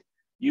LEED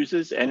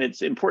uses. And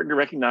it's important to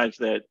recognize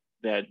that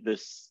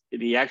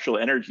the actual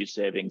energy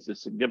savings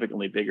is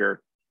significantly bigger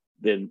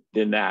than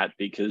that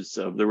because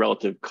of the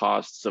relative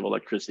costs of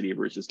electricity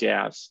versus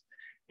gas.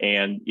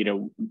 And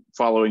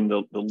following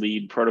the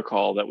LEED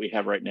protocol that we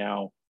have right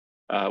now,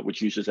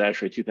 which uses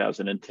ASHRAE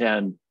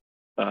 2010,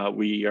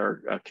 we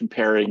are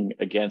comparing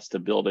against a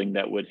building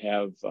that would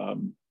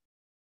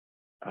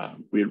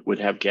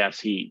have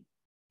gas heat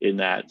in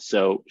that.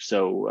 So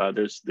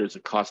there's a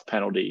cost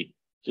penalty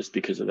just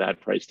because of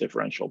that price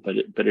differential. But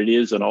it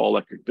is an all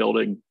electric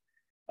building,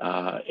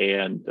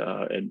 and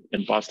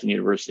Boston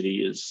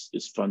University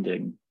is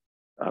funding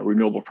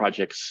renewable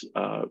projects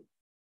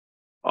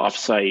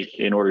off-site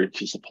in order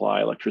to supply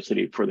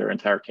electricity for their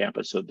entire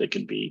campus so they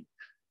can be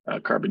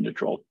carbon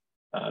neutral.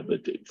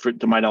 But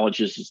to my knowledge,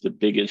 this is the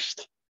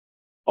biggest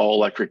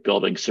all-electric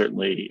building,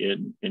 certainly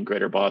in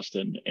Greater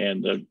Boston,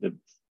 and the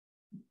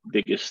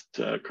biggest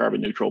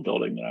carbon neutral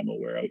building that I'm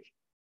aware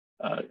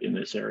of in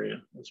this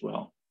area as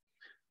well.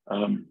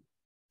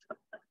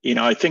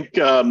 I think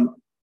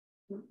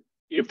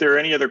if there are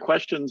any other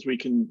questions, we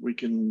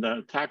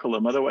can tackle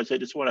them. Otherwise, I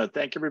just want to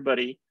thank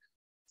everybody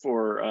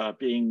for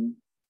being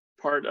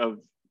part of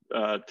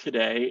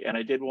today. And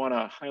I did want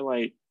to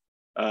highlight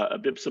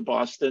IBPSA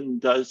Boston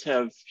does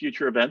have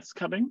future events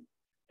coming.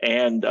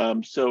 And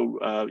so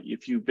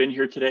if you've been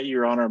here today,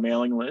 you're on our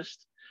mailing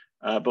list.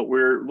 But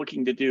we're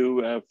looking to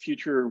do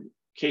future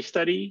case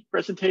study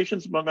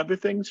presentations, among other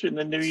things, in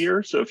the new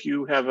year. So if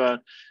you have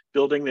a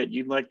building that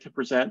you'd like to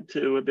present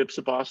to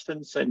IBPSA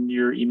Boston, send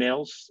your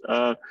emails.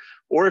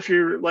 Or if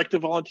you'd like to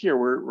volunteer,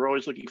 we're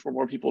always looking for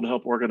more people to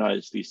help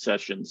organize these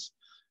sessions.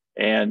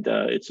 And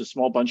it's a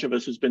small bunch of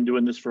us who's been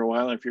doing this for a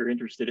while. And if you're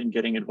interested in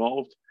getting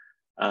involved,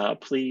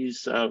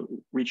 please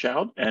reach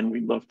out, and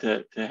we'd love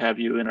to have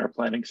you in our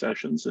planning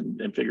sessions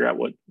and figure out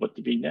what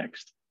to be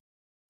next.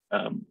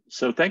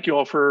 So thank you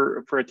all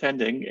for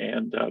attending,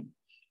 and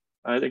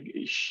I think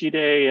Shide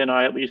and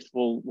I at least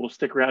will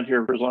stick around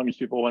here for as long as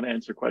people want to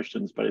answer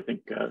questions, but I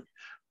think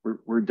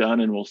we're done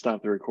and we'll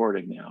stop the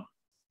recording now.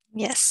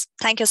 Yes,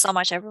 thank you so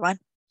much, everyone.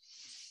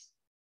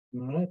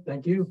 All right,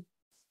 thank you.